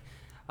like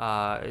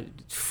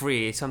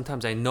free.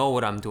 Sometimes I know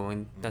what I'm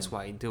doing. That's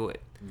why I do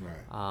it.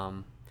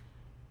 Right.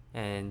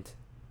 And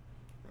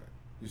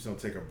You just don't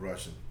take a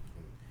brush and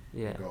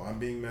yeah, go, I'm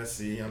being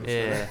messy. I'm just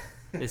yeah.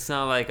 It's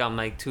not like I'm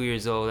like 2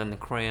 years old and the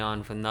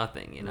crayon for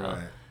nothing, you know.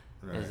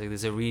 Right. It's like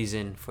there's a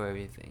reason for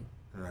everything.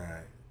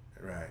 Right.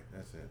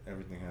 That's it.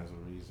 Everything has a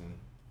reason,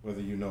 whether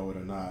you know it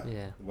or not.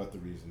 Yeah. What the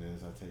reason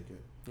is, I take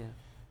it. Yeah.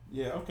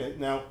 Yeah. Okay.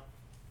 Now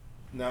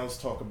let's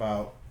talk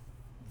about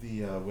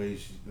the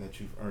ways that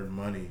you've earned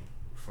money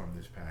from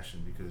this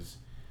passion, because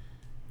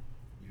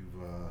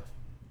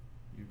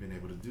you've been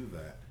able to do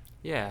that.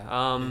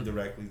 Yeah.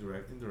 Indirectly.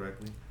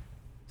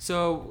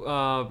 So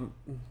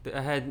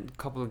I had a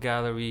couple of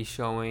gallery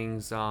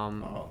showings.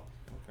 Okay.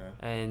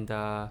 And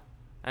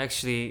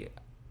actually,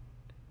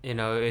 you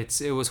know,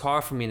 it was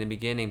hard for me in the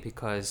beginning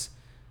because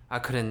I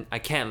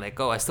can't let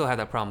go. I still have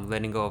that problem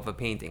letting go of a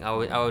painting. I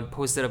would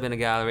post it up in a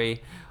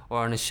gallery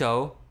or on a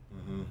show,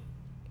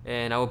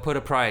 and I would put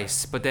a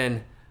price, but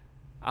then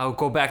I would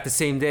go back the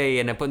same day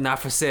and I put not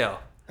for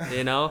sale.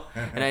 You know,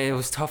 and it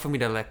was tough for me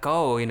to let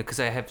go, you know,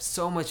 because I have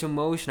so much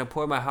emotion. I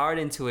pour my heart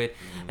into it,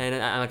 and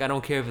I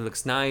don't care if it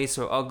looks nice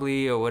or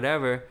ugly or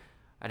whatever.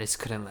 I just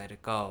couldn't let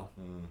it go.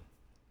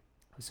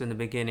 So in the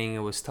beginning, it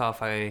was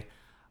tough.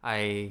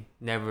 I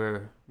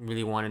never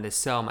really wanted to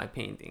sell my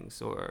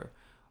paintings or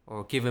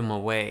give them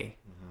away.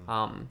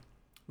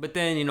 But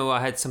then, you know,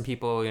 I had some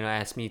people, you know,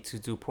 ask me to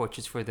do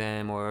portraits for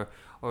them, or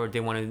they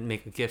wanted to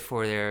make a gift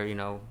for their, you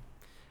know,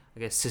 I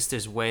guess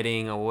sister's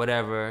wedding or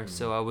whatever.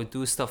 So I would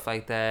do stuff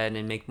like that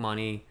and make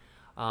money.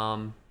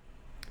 And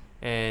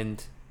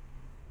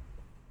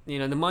you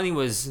know, the money it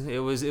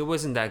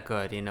wasn't that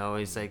good, you know.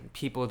 It's like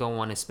people don't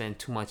want to spend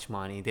too much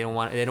money. They don't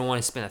want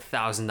to spend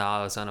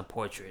 $1,000 on a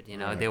portrait, you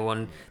know. Right. They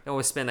want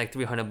to spend like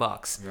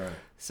 $300. Right.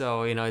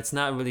 So, you know, it's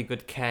not really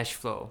good cash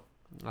flow.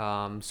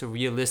 So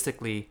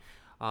realistically,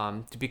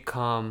 to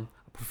become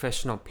a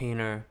professional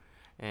painter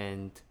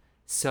and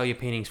sell your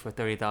paintings for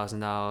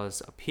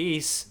 $30,000 a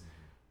piece,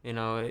 you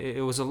know,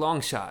 it was a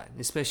long shot,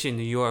 especially in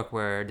New York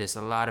where there's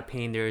a lot of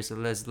painters,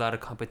 there's a lot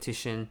of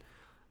competition.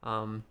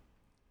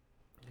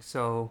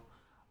 So,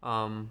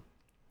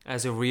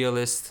 as a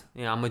realist,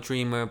 you know, I'm a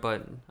dreamer,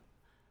 but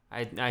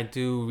I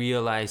do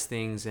realize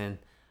things, and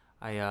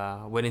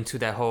I went into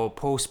that whole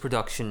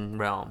post-production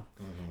realm.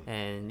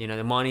 And, you know,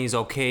 the money is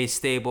okay,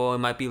 stable, it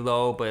might be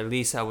low, but at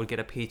least I would get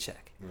a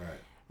paycheck. Right.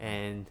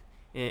 And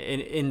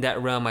in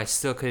that realm, I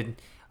still could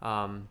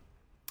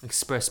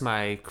express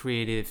my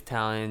creative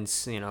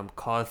talents, you know,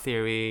 color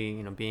theory,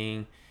 you know,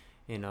 being,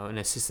 you know, an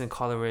assistant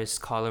colorist.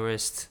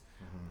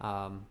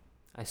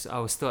 I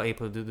was still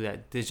able to do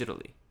that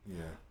digitally.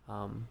 Yeah.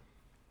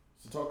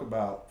 So talk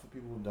about, for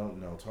people who don't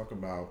know,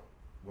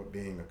 what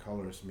being a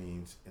colorist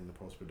means in the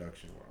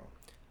post-production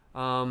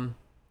world.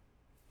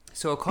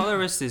 So a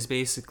colorist is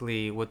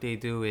basically, what they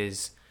do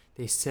is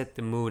they set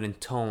the mood and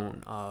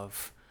tone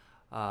of,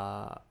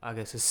 I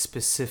guess, a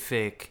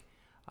specific,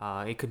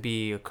 it could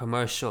be a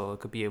commercial, it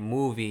could be a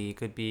movie, it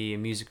could be a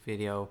music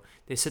video.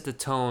 They set the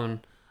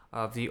tone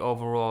of the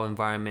overall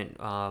environment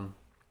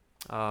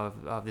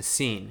of the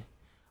scene.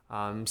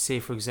 Say,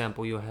 for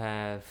example, you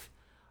have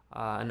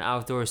an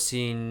outdoor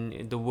scene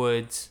in the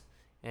woods,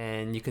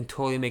 and you can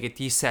totally make it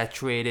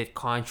desaturated,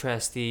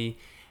 contrasty,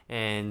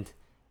 and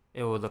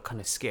it will look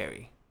kind of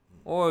scary.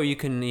 Or you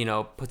can, you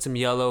know, put some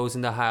yellows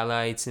in the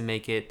highlights and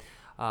make it,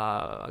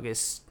 I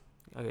guess,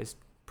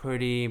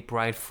 pretty,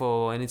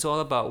 brightful, and it's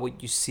all about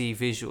what you see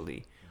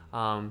visually.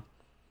 You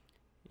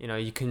know,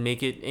 you can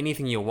make it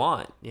anything you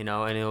want, you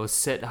know, and it'll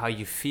set how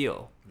you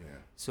feel.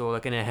 So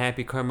like in a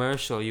happy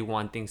commercial, you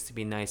want things to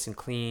be nice and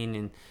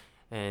clean,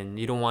 and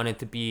you don't want it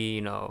to be,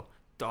 you know,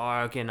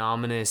 dark and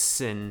ominous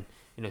and,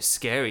 you know,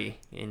 scary.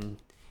 And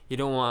you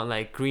don't want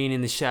like green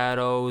in the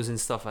shadows and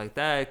stuff like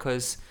that,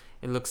 because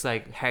it looks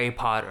like Harry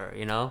Potter,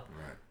 you know?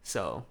 Right.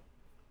 So,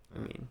 I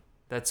mean,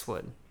 that's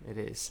what it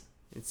is.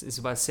 It's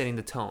about setting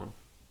the tone.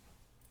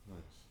 Nice.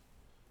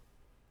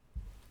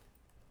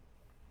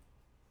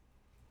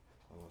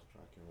 I lost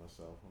track of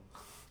myself.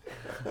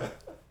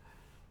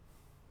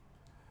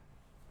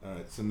 All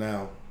right, so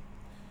now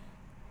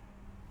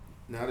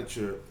that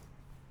you're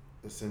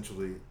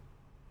essentially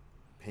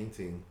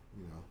painting,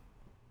 you know,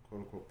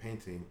 quote unquote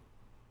painting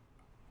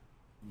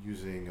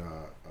using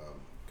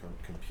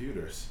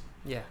computers,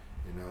 Yeah.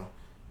 you know,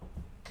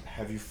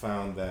 have you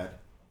found that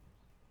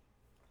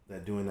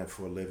doing that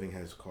for a living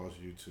has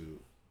caused you to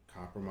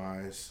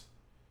compromise,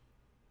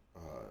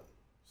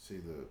 see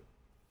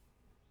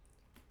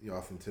the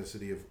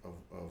authenticity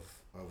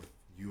of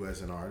you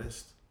as an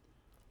artist?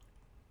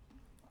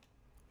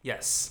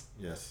 Yes.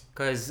 Yes.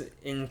 Because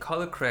in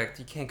color correct,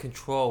 you can't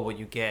control what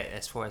you get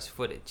as far as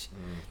footage.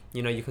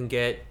 You know, you can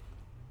get,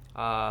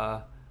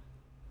 I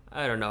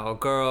don't know, a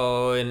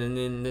girl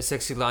in the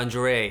sexy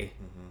lingerie,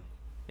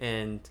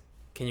 and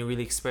can you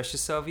really express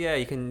yourself? Yeah,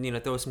 you can, you know,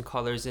 throw some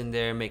colors in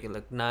there, make it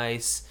look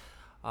nice,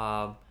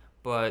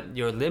 but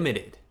you're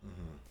limited.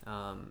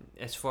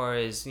 As far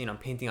as, you know,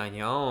 painting on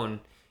your own,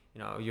 you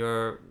know,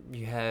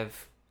 you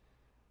have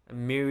a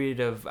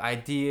myriad of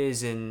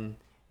ideas and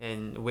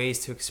ways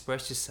to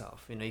express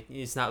yourself. You know,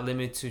 it's not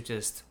limited to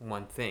just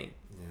one thing.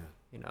 Yeah.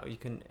 You know, you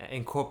can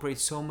incorporate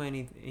so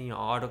many, you know,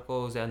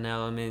 articles and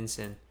elements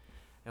and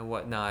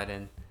whatnot.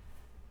 And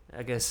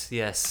I guess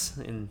yes,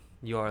 and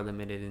you are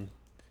limited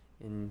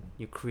in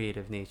your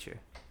creative nature.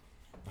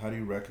 How do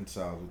you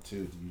reconcile the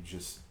two? Do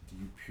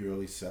you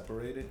purely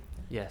separate it?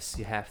 Yes,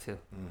 you have to.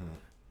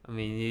 I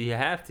mean, you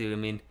have to. I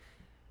mean,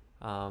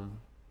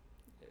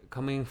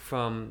 coming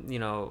from, you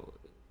know,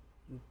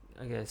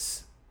 I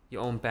guess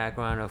your own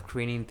background of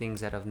creating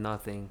things out of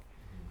nothing,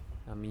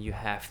 I mean, you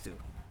have to.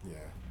 Yeah.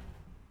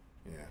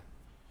 Yeah.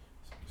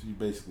 So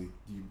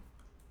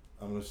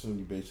I'm gonna assume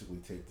you basically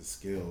take the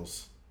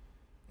skills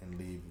and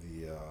leave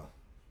the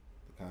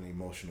kind of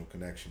emotional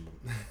connection.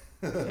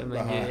 I mean,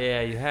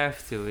 yeah, you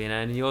have to, you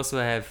know, and you also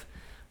have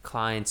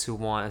clients who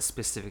want a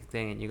specific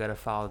thing, and you got to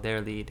follow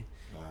their lead,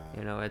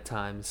 you know, at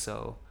times.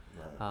 So,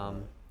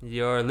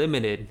 you're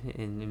limited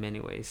in many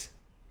ways.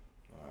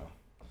 Wow.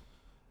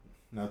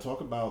 Now,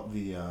 talk about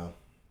the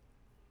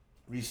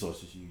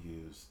resources you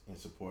use in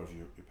support of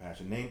your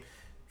passion. Name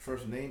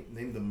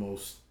the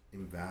most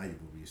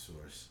invaluable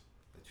resource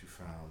that you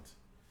found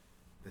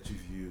that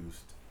you've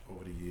used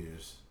over the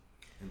years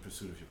in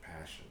pursuit of your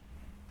passion.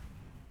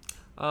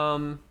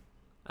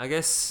 I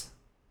guess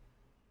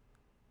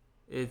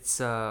it's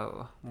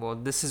well,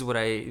 this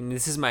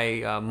is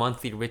my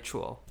monthly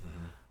ritual.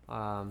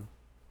 I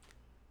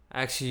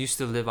actually used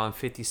to live on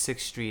 56th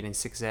Street and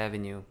 6th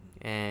Avenue,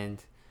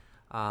 and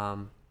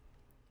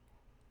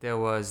there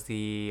was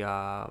the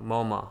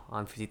MoMA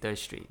on 53rd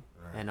Street,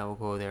 and I would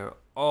go there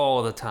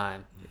all the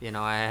time. You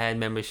know, I had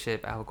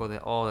membership. I would go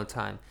there all the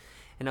time,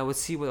 and I would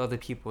see what other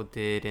people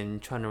did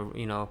and trying to,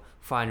 you know,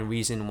 find a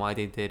reason why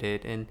they did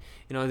it. And,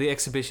 you know, the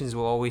exhibitions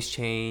will always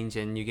change,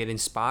 and you get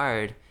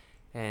inspired,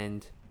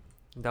 and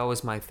that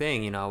was my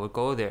thing. You know, I would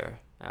go there.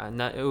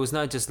 It was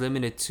not just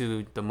limited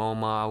to the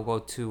MoMA. I would go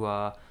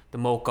to the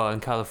Mocha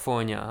in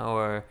California,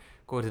 or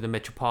go to the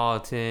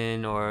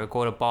Metropolitan, or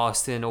go to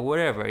Boston, or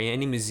whatever,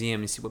 any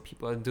museum, and see what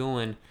people are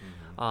doing.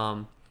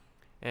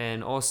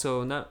 And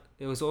also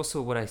it was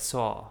also what I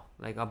saw.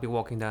 Like, I'll be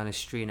walking down the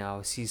street and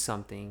I'll see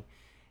something,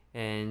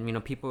 and, you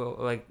know, people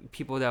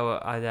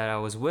that I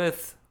was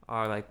with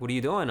are like, "What are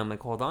you doing?" I'm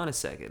like, "Hold on a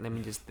second, let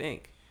me just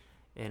think."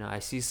 And I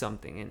see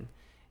something, and,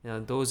 you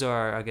know, those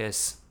are, I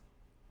guess,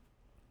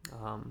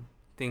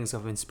 things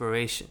of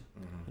inspiration.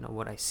 You know,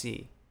 what I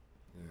see,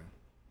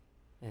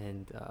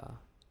 and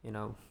you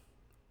know,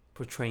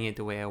 portraying it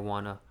the way I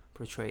wanna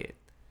portray it.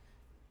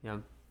 You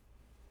know.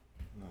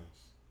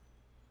 Nice.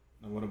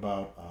 Now, what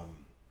about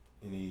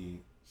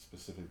any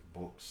specific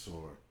books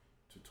or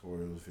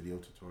tutorials, video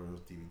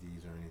tutorials,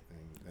 DVDs, or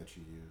anything that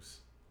you use?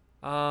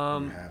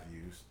 You have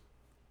used.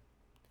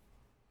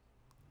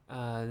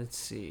 Let's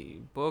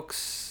see,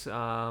 books.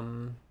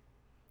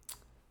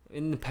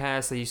 In the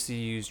past, I used to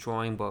use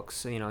drawing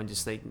books. You know,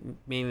 just like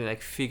mainly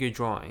like figure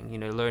drawing. You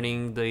know,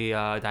 learning the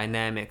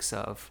dynamics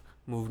of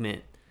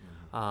movement.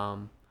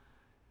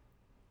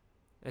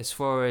 As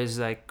far as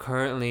like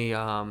currently,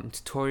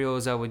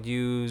 tutorials I would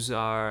use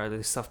are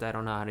the stuff that I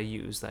don't know how to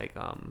use, like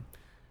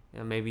you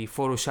know, maybe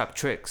Photoshop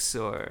tricks,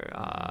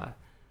 or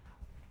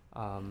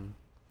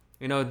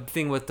you know, the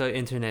thing with the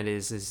internet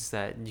is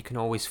that you can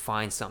always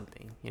find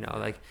something. You know,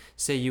 like,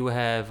 say you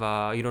have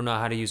you don't know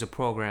how to use a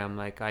program.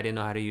 Like, I didn't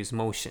know how to use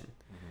Motion.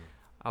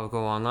 I would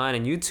go online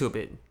and YouTube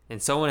it,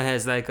 and someone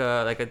has like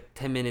a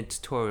 10-minute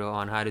tutorial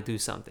on how to do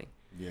something.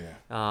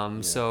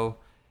 So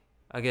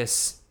I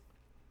guess,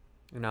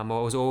 you know,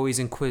 I was always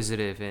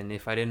inquisitive, and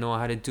if I didn't know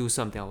how to do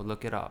something, I would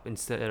look it up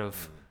instead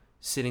of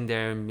sitting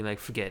there and be like,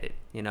 forget it,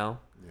 you know?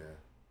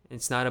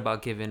 It's not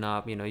about giving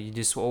up, you know, you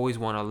just always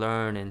want to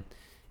learn and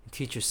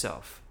teach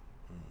yourself.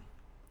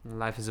 And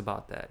life is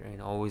about that, right?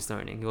 Always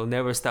learning. You'll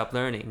never stop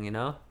learning, you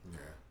know?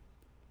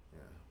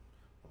 Well,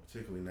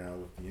 particularly now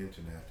with the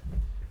internet,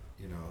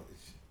 you know,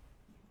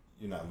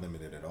 you're not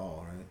limited at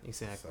all, right?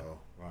 Exactly. So,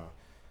 wow.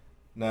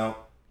 Now,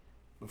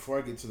 before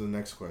I get to the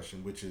next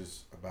question, which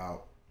is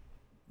about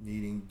do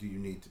you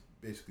need to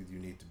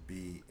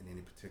be in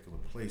any particular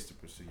place to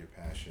pursue your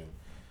passion?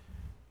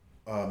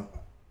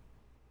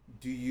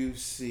 Do you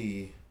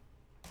see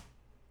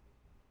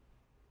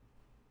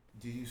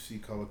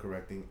color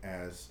correcting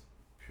as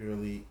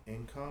purely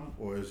income,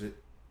 or is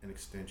it an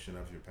extension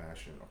of your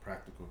passion,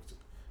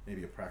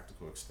 maybe a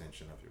practical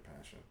extension of your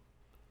passion?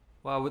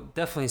 Well, I would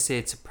definitely say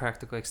it's a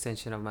practical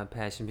extension of my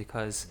passion,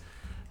 because,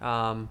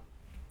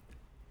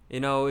 you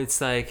know,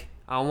 it's like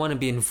I want to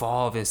be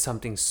involved in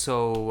something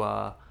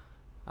so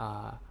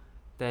uh,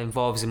 that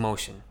involves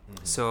emotion.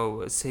 Mm-hmm.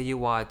 So say you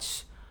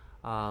watch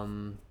a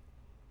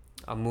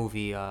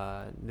movie,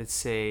 let's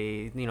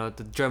say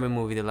the German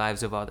movie The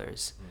Lives of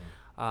Others.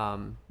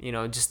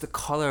 Just the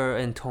color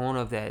and tone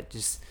of that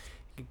just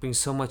brings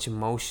so much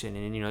emotion,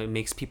 and it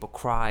makes people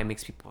cry, it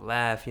makes people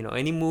laugh.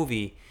 Any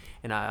movie,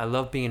 and I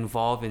love being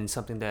involved in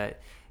something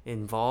that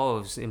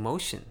involves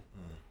emotion.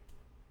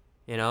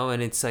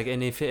 And it's like,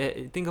 and if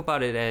think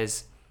about it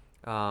as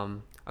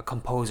a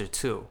composer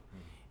too.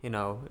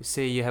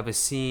 Say you have a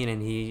scene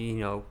and he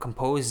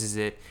composes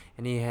it,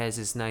 and he has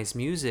this nice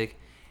music,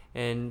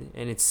 and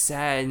it's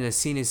sad, and the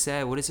scene is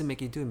sad. What does it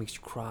make you do? It makes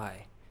you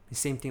cry. The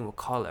same thing with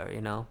color.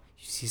 You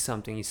see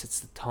something, it sets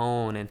the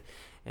tone,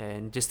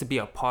 and just to be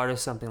a part of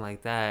something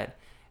like that,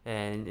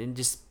 and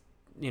just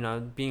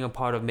being a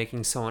part of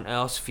making someone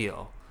else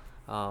feel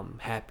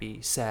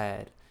happy,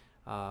 sad,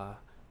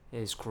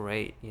 is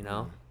great.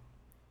 Now,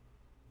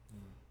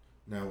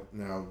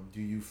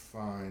 do you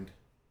find?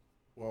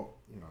 Well,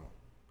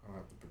 I don't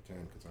have to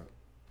pretend because I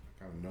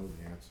kind of know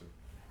the answer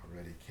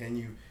already.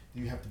 Do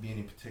you have to be in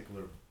any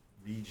particular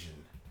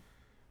region,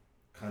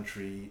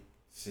 country,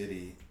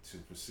 city to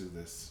pursue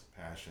this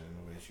passion in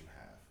the ways you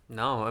have?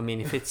 No, I mean,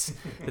 if it's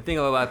the thing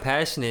about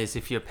passion is,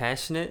 if you're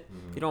passionate,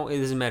 it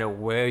doesn't matter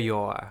where you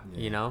are.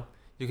 Yeah.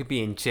 You could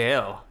be in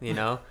jail.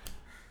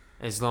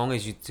 As long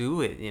as you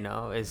do it.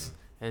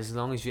 As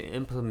long as you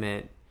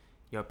implement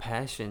your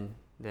passion,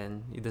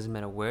 then it doesn't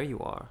matter where you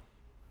are.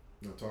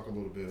 Now, talk a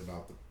little bit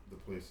about the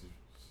places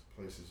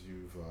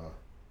you've,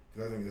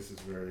 because I think this is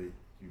very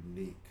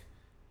unique,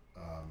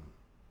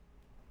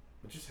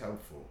 but just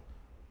helpful,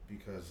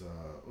 because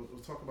we'll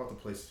talk about the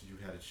places you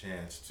had a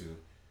chance to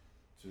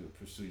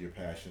pursue your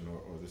passion,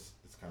 or this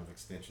kind of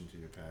extension to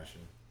your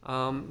passion.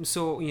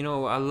 So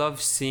I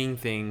love seeing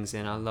things,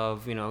 and I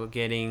love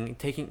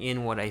taking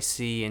in what I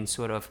see and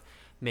sort of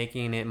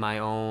making it my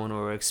own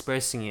or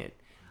expressing it.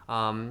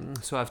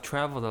 So I've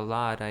traveled a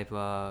lot.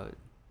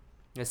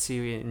 Let's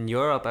see, in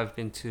Europe I've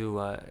been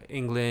to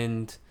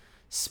England,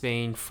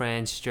 Spain,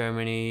 France,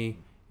 Germany,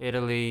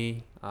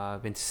 Italy.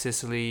 I've been to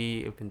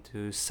Sicily. I've been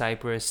to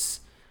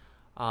Cyprus.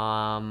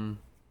 Where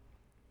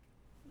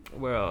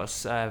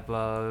else? I've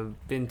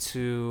been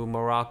to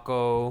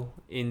Morocco,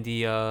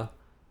 India,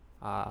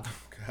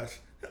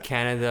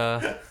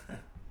 Canada,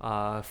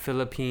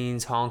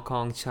 Philippines, Hong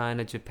Kong,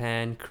 China,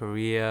 Japan,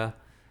 Korea,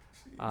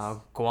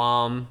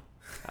 Guam,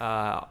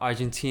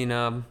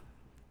 Argentina,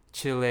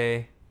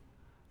 Chile.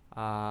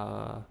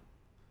 Wow.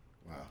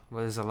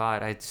 Well, there's a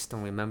lot. I just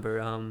don't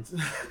remember.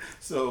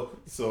 So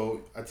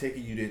I take it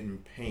you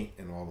didn't paint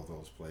in all of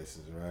those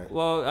places, right?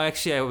 Well,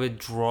 actually, I would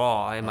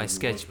draw in my you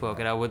sketchbook,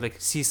 would draw. and I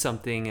would see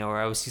something, or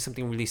I would see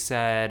something really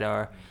sad,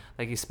 or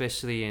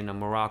especially in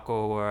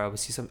Morocco, or I would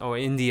see or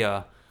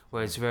India,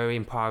 where it's very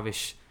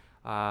impoverished.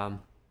 I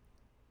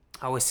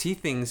would see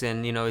things,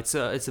 and it's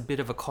a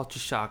bit of a culture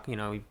shock.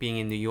 Being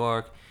in New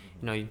York,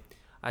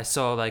 I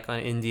saw on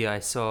India, I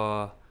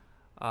saw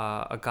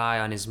a guy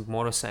on his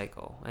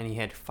motorcycle, and he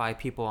had 5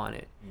 people on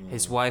it.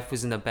 His wife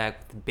was in the back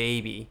with the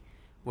baby,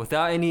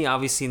 without any,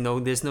 obviously,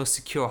 there's no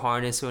secure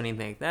harness or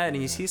anything like that.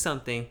 And you see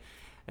something,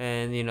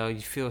 and you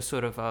feel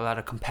sort of a lot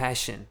of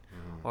compassion.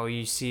 Or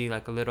you see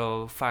a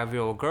little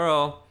 5-year-old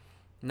girl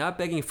not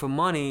begging for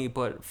money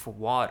but for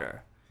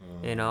water,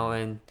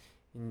 and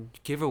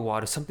give her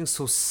water, something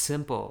so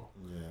simple.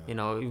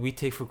 We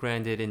take for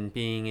granted in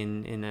being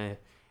in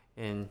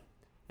a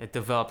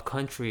developed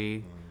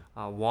country.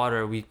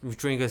 Water, we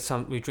drink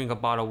a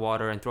bottle of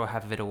water and throw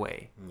half of it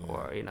away.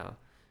 Or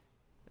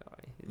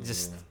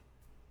just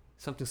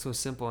something so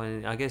simple.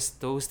 And I guess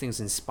those things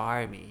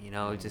inspire me.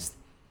 Just,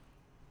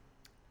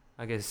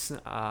 I guess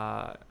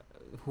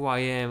who I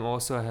am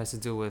also has to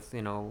do with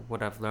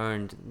what I've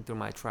learned through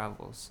my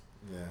travels.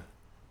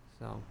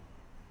 So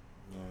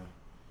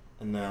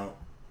And now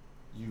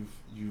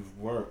you've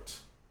worked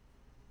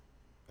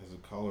as a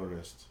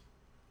colorist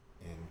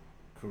in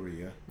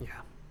Korea.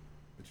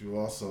 But you've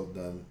also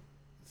done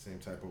the same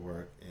type of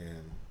work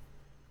in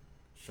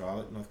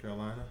Charlotte, North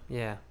Carolina.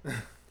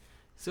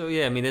 So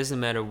I mean, it doesn't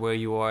matter where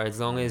you are, as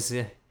long as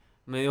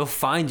it'll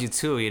find you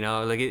too.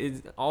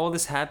 All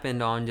this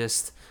happened on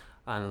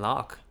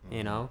luck.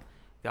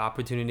 The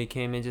opportunity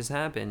came and just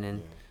happened,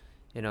 and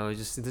it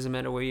doesn't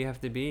matter where you have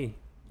to be,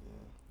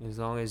 as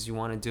long as you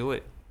want to do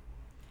it.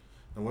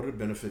 And what are the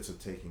benefits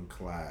of taking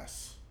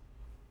class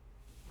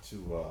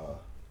to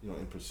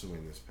in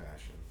pursuing this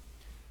passion?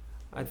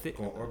 I think,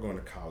 or going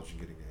to college and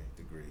getting a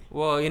degree.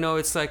 Well,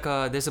 it's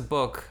there's a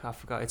book, I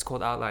forgot, it's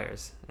called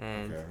Outliers,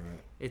 and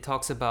it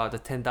talks about the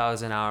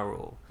 10,000 hour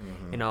rule.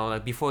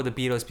 Before the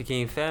Beatles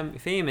became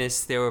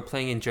famous, they were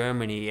playing in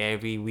Germany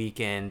every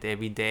weekend,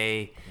 every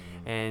day,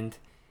 and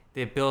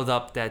they built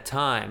up that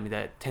time,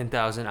 that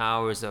 10,000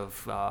 hours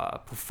of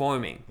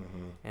performing,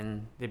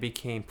 and they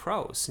became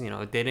pros.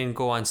 They didn't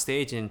go on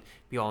stage and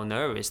be all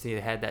nervous. They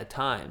had that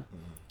time.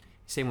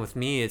 Same with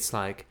me. It's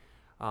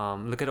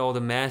look at all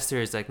the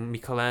masters like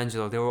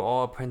Michelangelo. They were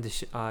all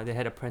they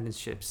had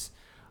apprenticeships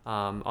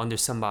under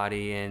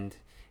somebody, and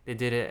they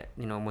did it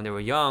when they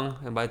were young,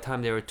 and by the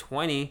time they were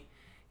 20,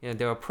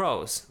 there are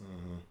pros.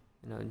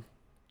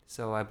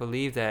 So I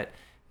believe that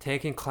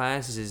taking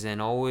classes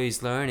and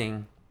always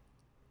learning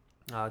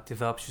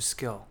develops your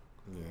skill.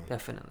 Yeah.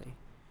 Definitely.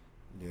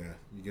 Yeah,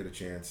 you get a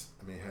chance.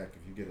 I mean, heck,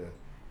 if you get a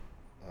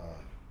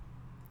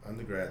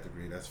undergrad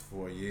degree, that's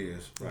 4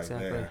 years right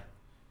there.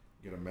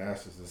 You get a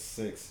master's, that's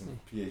 6, and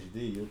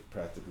PhD, you're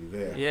practically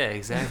there. Yeah,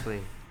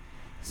 exactly.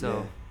 So,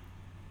 yeah.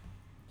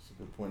 That's a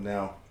good point.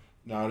 Now,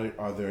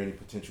 are there any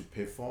potential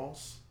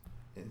pitfalls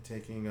in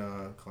taking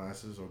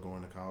classes or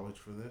going to college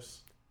for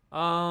this?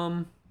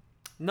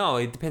 No,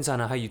 it depends on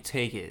how you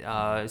take it.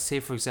 Say,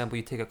 for example,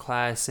 you take a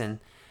class and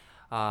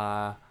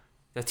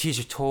the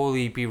teacher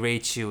totally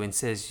berates you and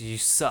says you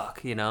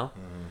suck,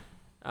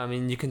 I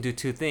mean, you can do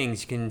two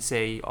things. You can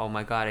say, oh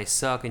my God, I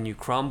suck, and you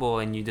crumble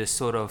and you just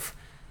sort of,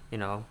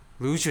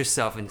 lose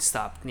yourself and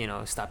stop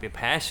your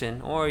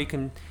passion. Or you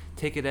can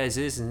take it as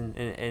is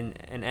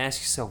and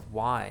ask yourself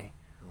why.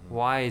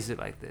 Why is it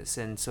like this?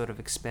 And sort of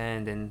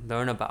expand and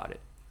learn about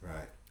it.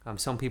 Right.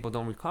 Some people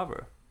don't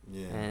recover.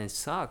 Yeah. And it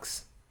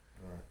sucks.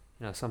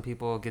 Right. Some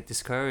people get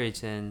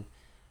discouraged, and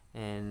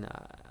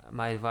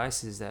my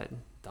advice is that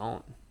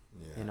don't.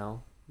 Yeah.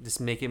 Just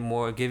make it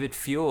more, give it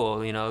fuel.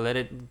 Let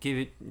it give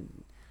it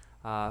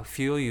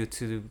fuel you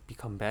to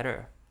become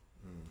better.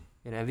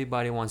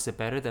 Everybody wants to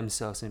better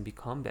themselves and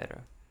become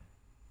better.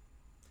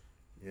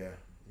 Yeah.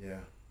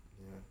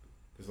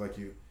 Because like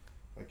you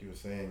were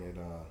saying, it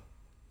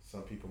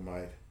some people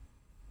might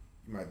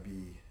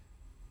be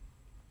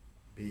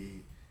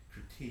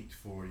critiqued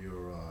for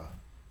your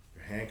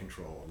hand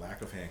control,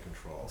 lack of hand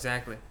control.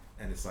 Exactly.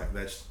 And it's like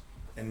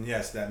and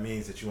yes, that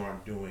means that you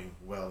aren't doing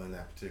well in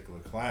that particular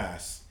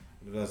class.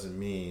 But it doesn't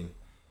mean,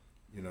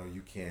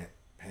 you can't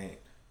paint.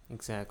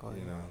 Exactly.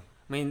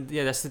 I mean,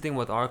 yeah, that's the thing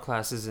with art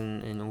classes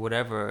and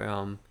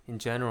whatever in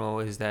general,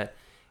 is that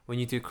when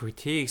you do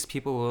critiques,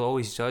 people will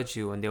always judge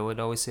you, and they would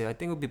always say, I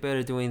think it would be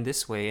better doing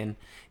this way. And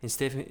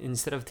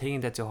instead of taking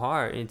that to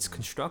heart, it's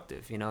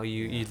constructive. You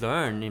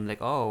learn, and you're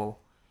like, oh,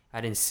 I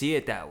didn't see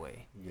it that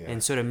way. Yeah.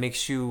 And sort of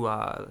makes you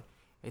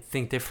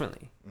think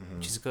differently,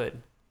 which is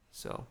good.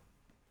 So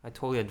I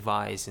totally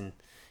advise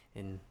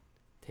in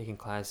taking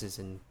classes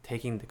and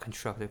taking the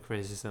constructive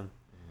criticism.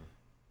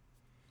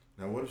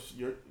 Now, what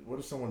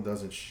if someone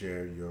doesn't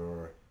share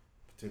your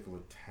particular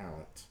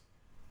talent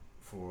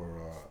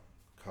for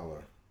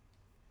color?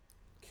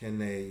 Do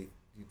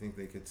you think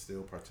they could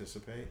still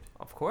participate?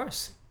 Of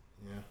course.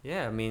 Yeah.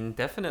 Yeah, I mean,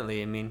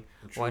 definitely. I mean,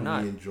 and why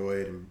not? Enjoy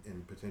it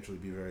and potentially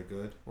be very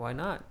good. Why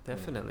not?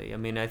 Definitely. Yeah. I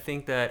mean, I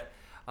think that,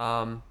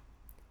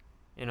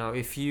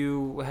 if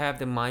you have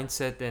the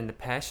mindset and the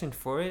passion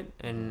for it,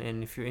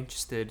 and if you're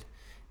interested,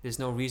 there's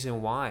no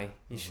reason why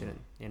you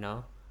shouldn't.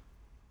 Yeah.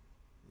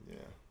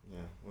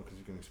 Well, because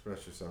you can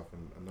express yourself in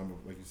a number.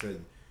 Like you said,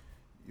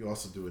 you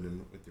also do it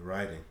with your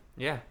writing.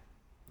 Yeah.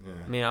 Yeah.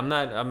 I mean, I'm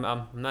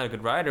not a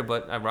good writer,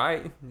 but I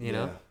write. You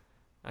know,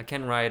 I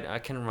can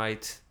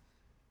write.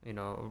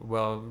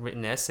 Well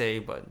written essay,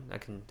 but I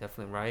can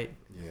definitely write.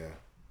 Yeah.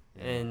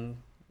 And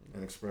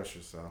express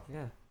yourself.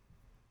 Yeah.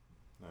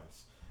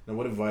 Nice. Now,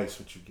 what advice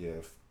would you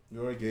give? You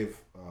already gave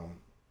a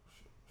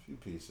few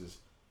pieces.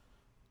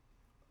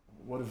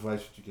 What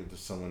advice would you give to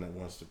someone that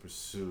wants to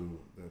pursue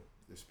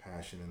this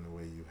passion in the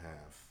way you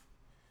have?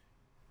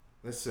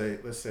 Let's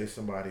say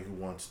somebody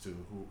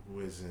who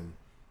is an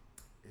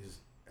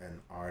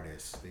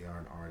artist. They are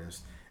an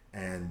artist,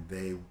 and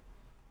they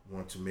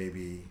want to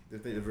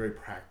they're very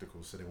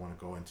practical, so they want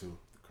to go into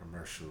the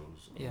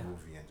commercials or the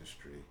movie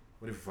industry.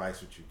 What advice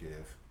would you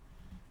give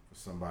for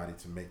somebody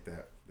to make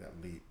that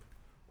leap,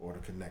 or to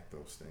connect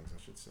those things, I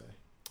should say?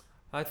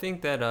 I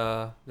think that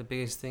the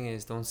biggest thing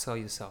is don't sell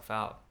yourself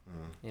out.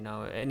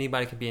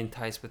 Anybody can be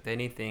enticed with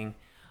anything,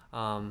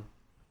 but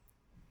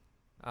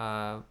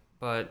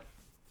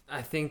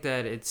I think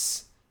that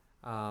it's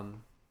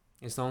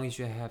as long as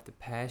you have the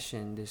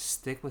passion, just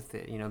stick with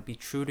it. Be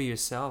true to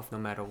yourself no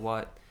matter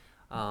what.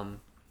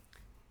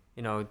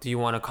 Do you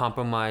want to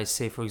compromise?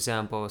 Say, for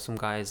example, some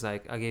guy's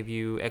like, I give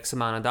you X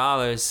amount of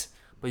dollars,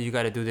 but you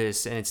got to do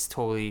this, and it's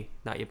totally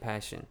not your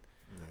passion.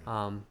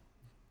 Yeah.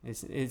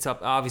 It's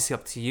obviously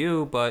up to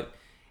you, but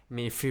I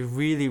mean, if you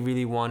really,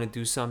 really want to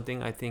do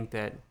something, I think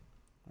that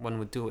one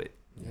would do it.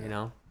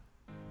 Yeah.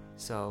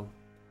 So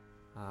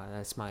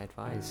that's my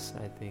advice,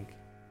 I think.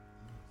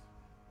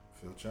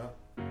 Phil Choe.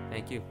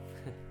 Thank you.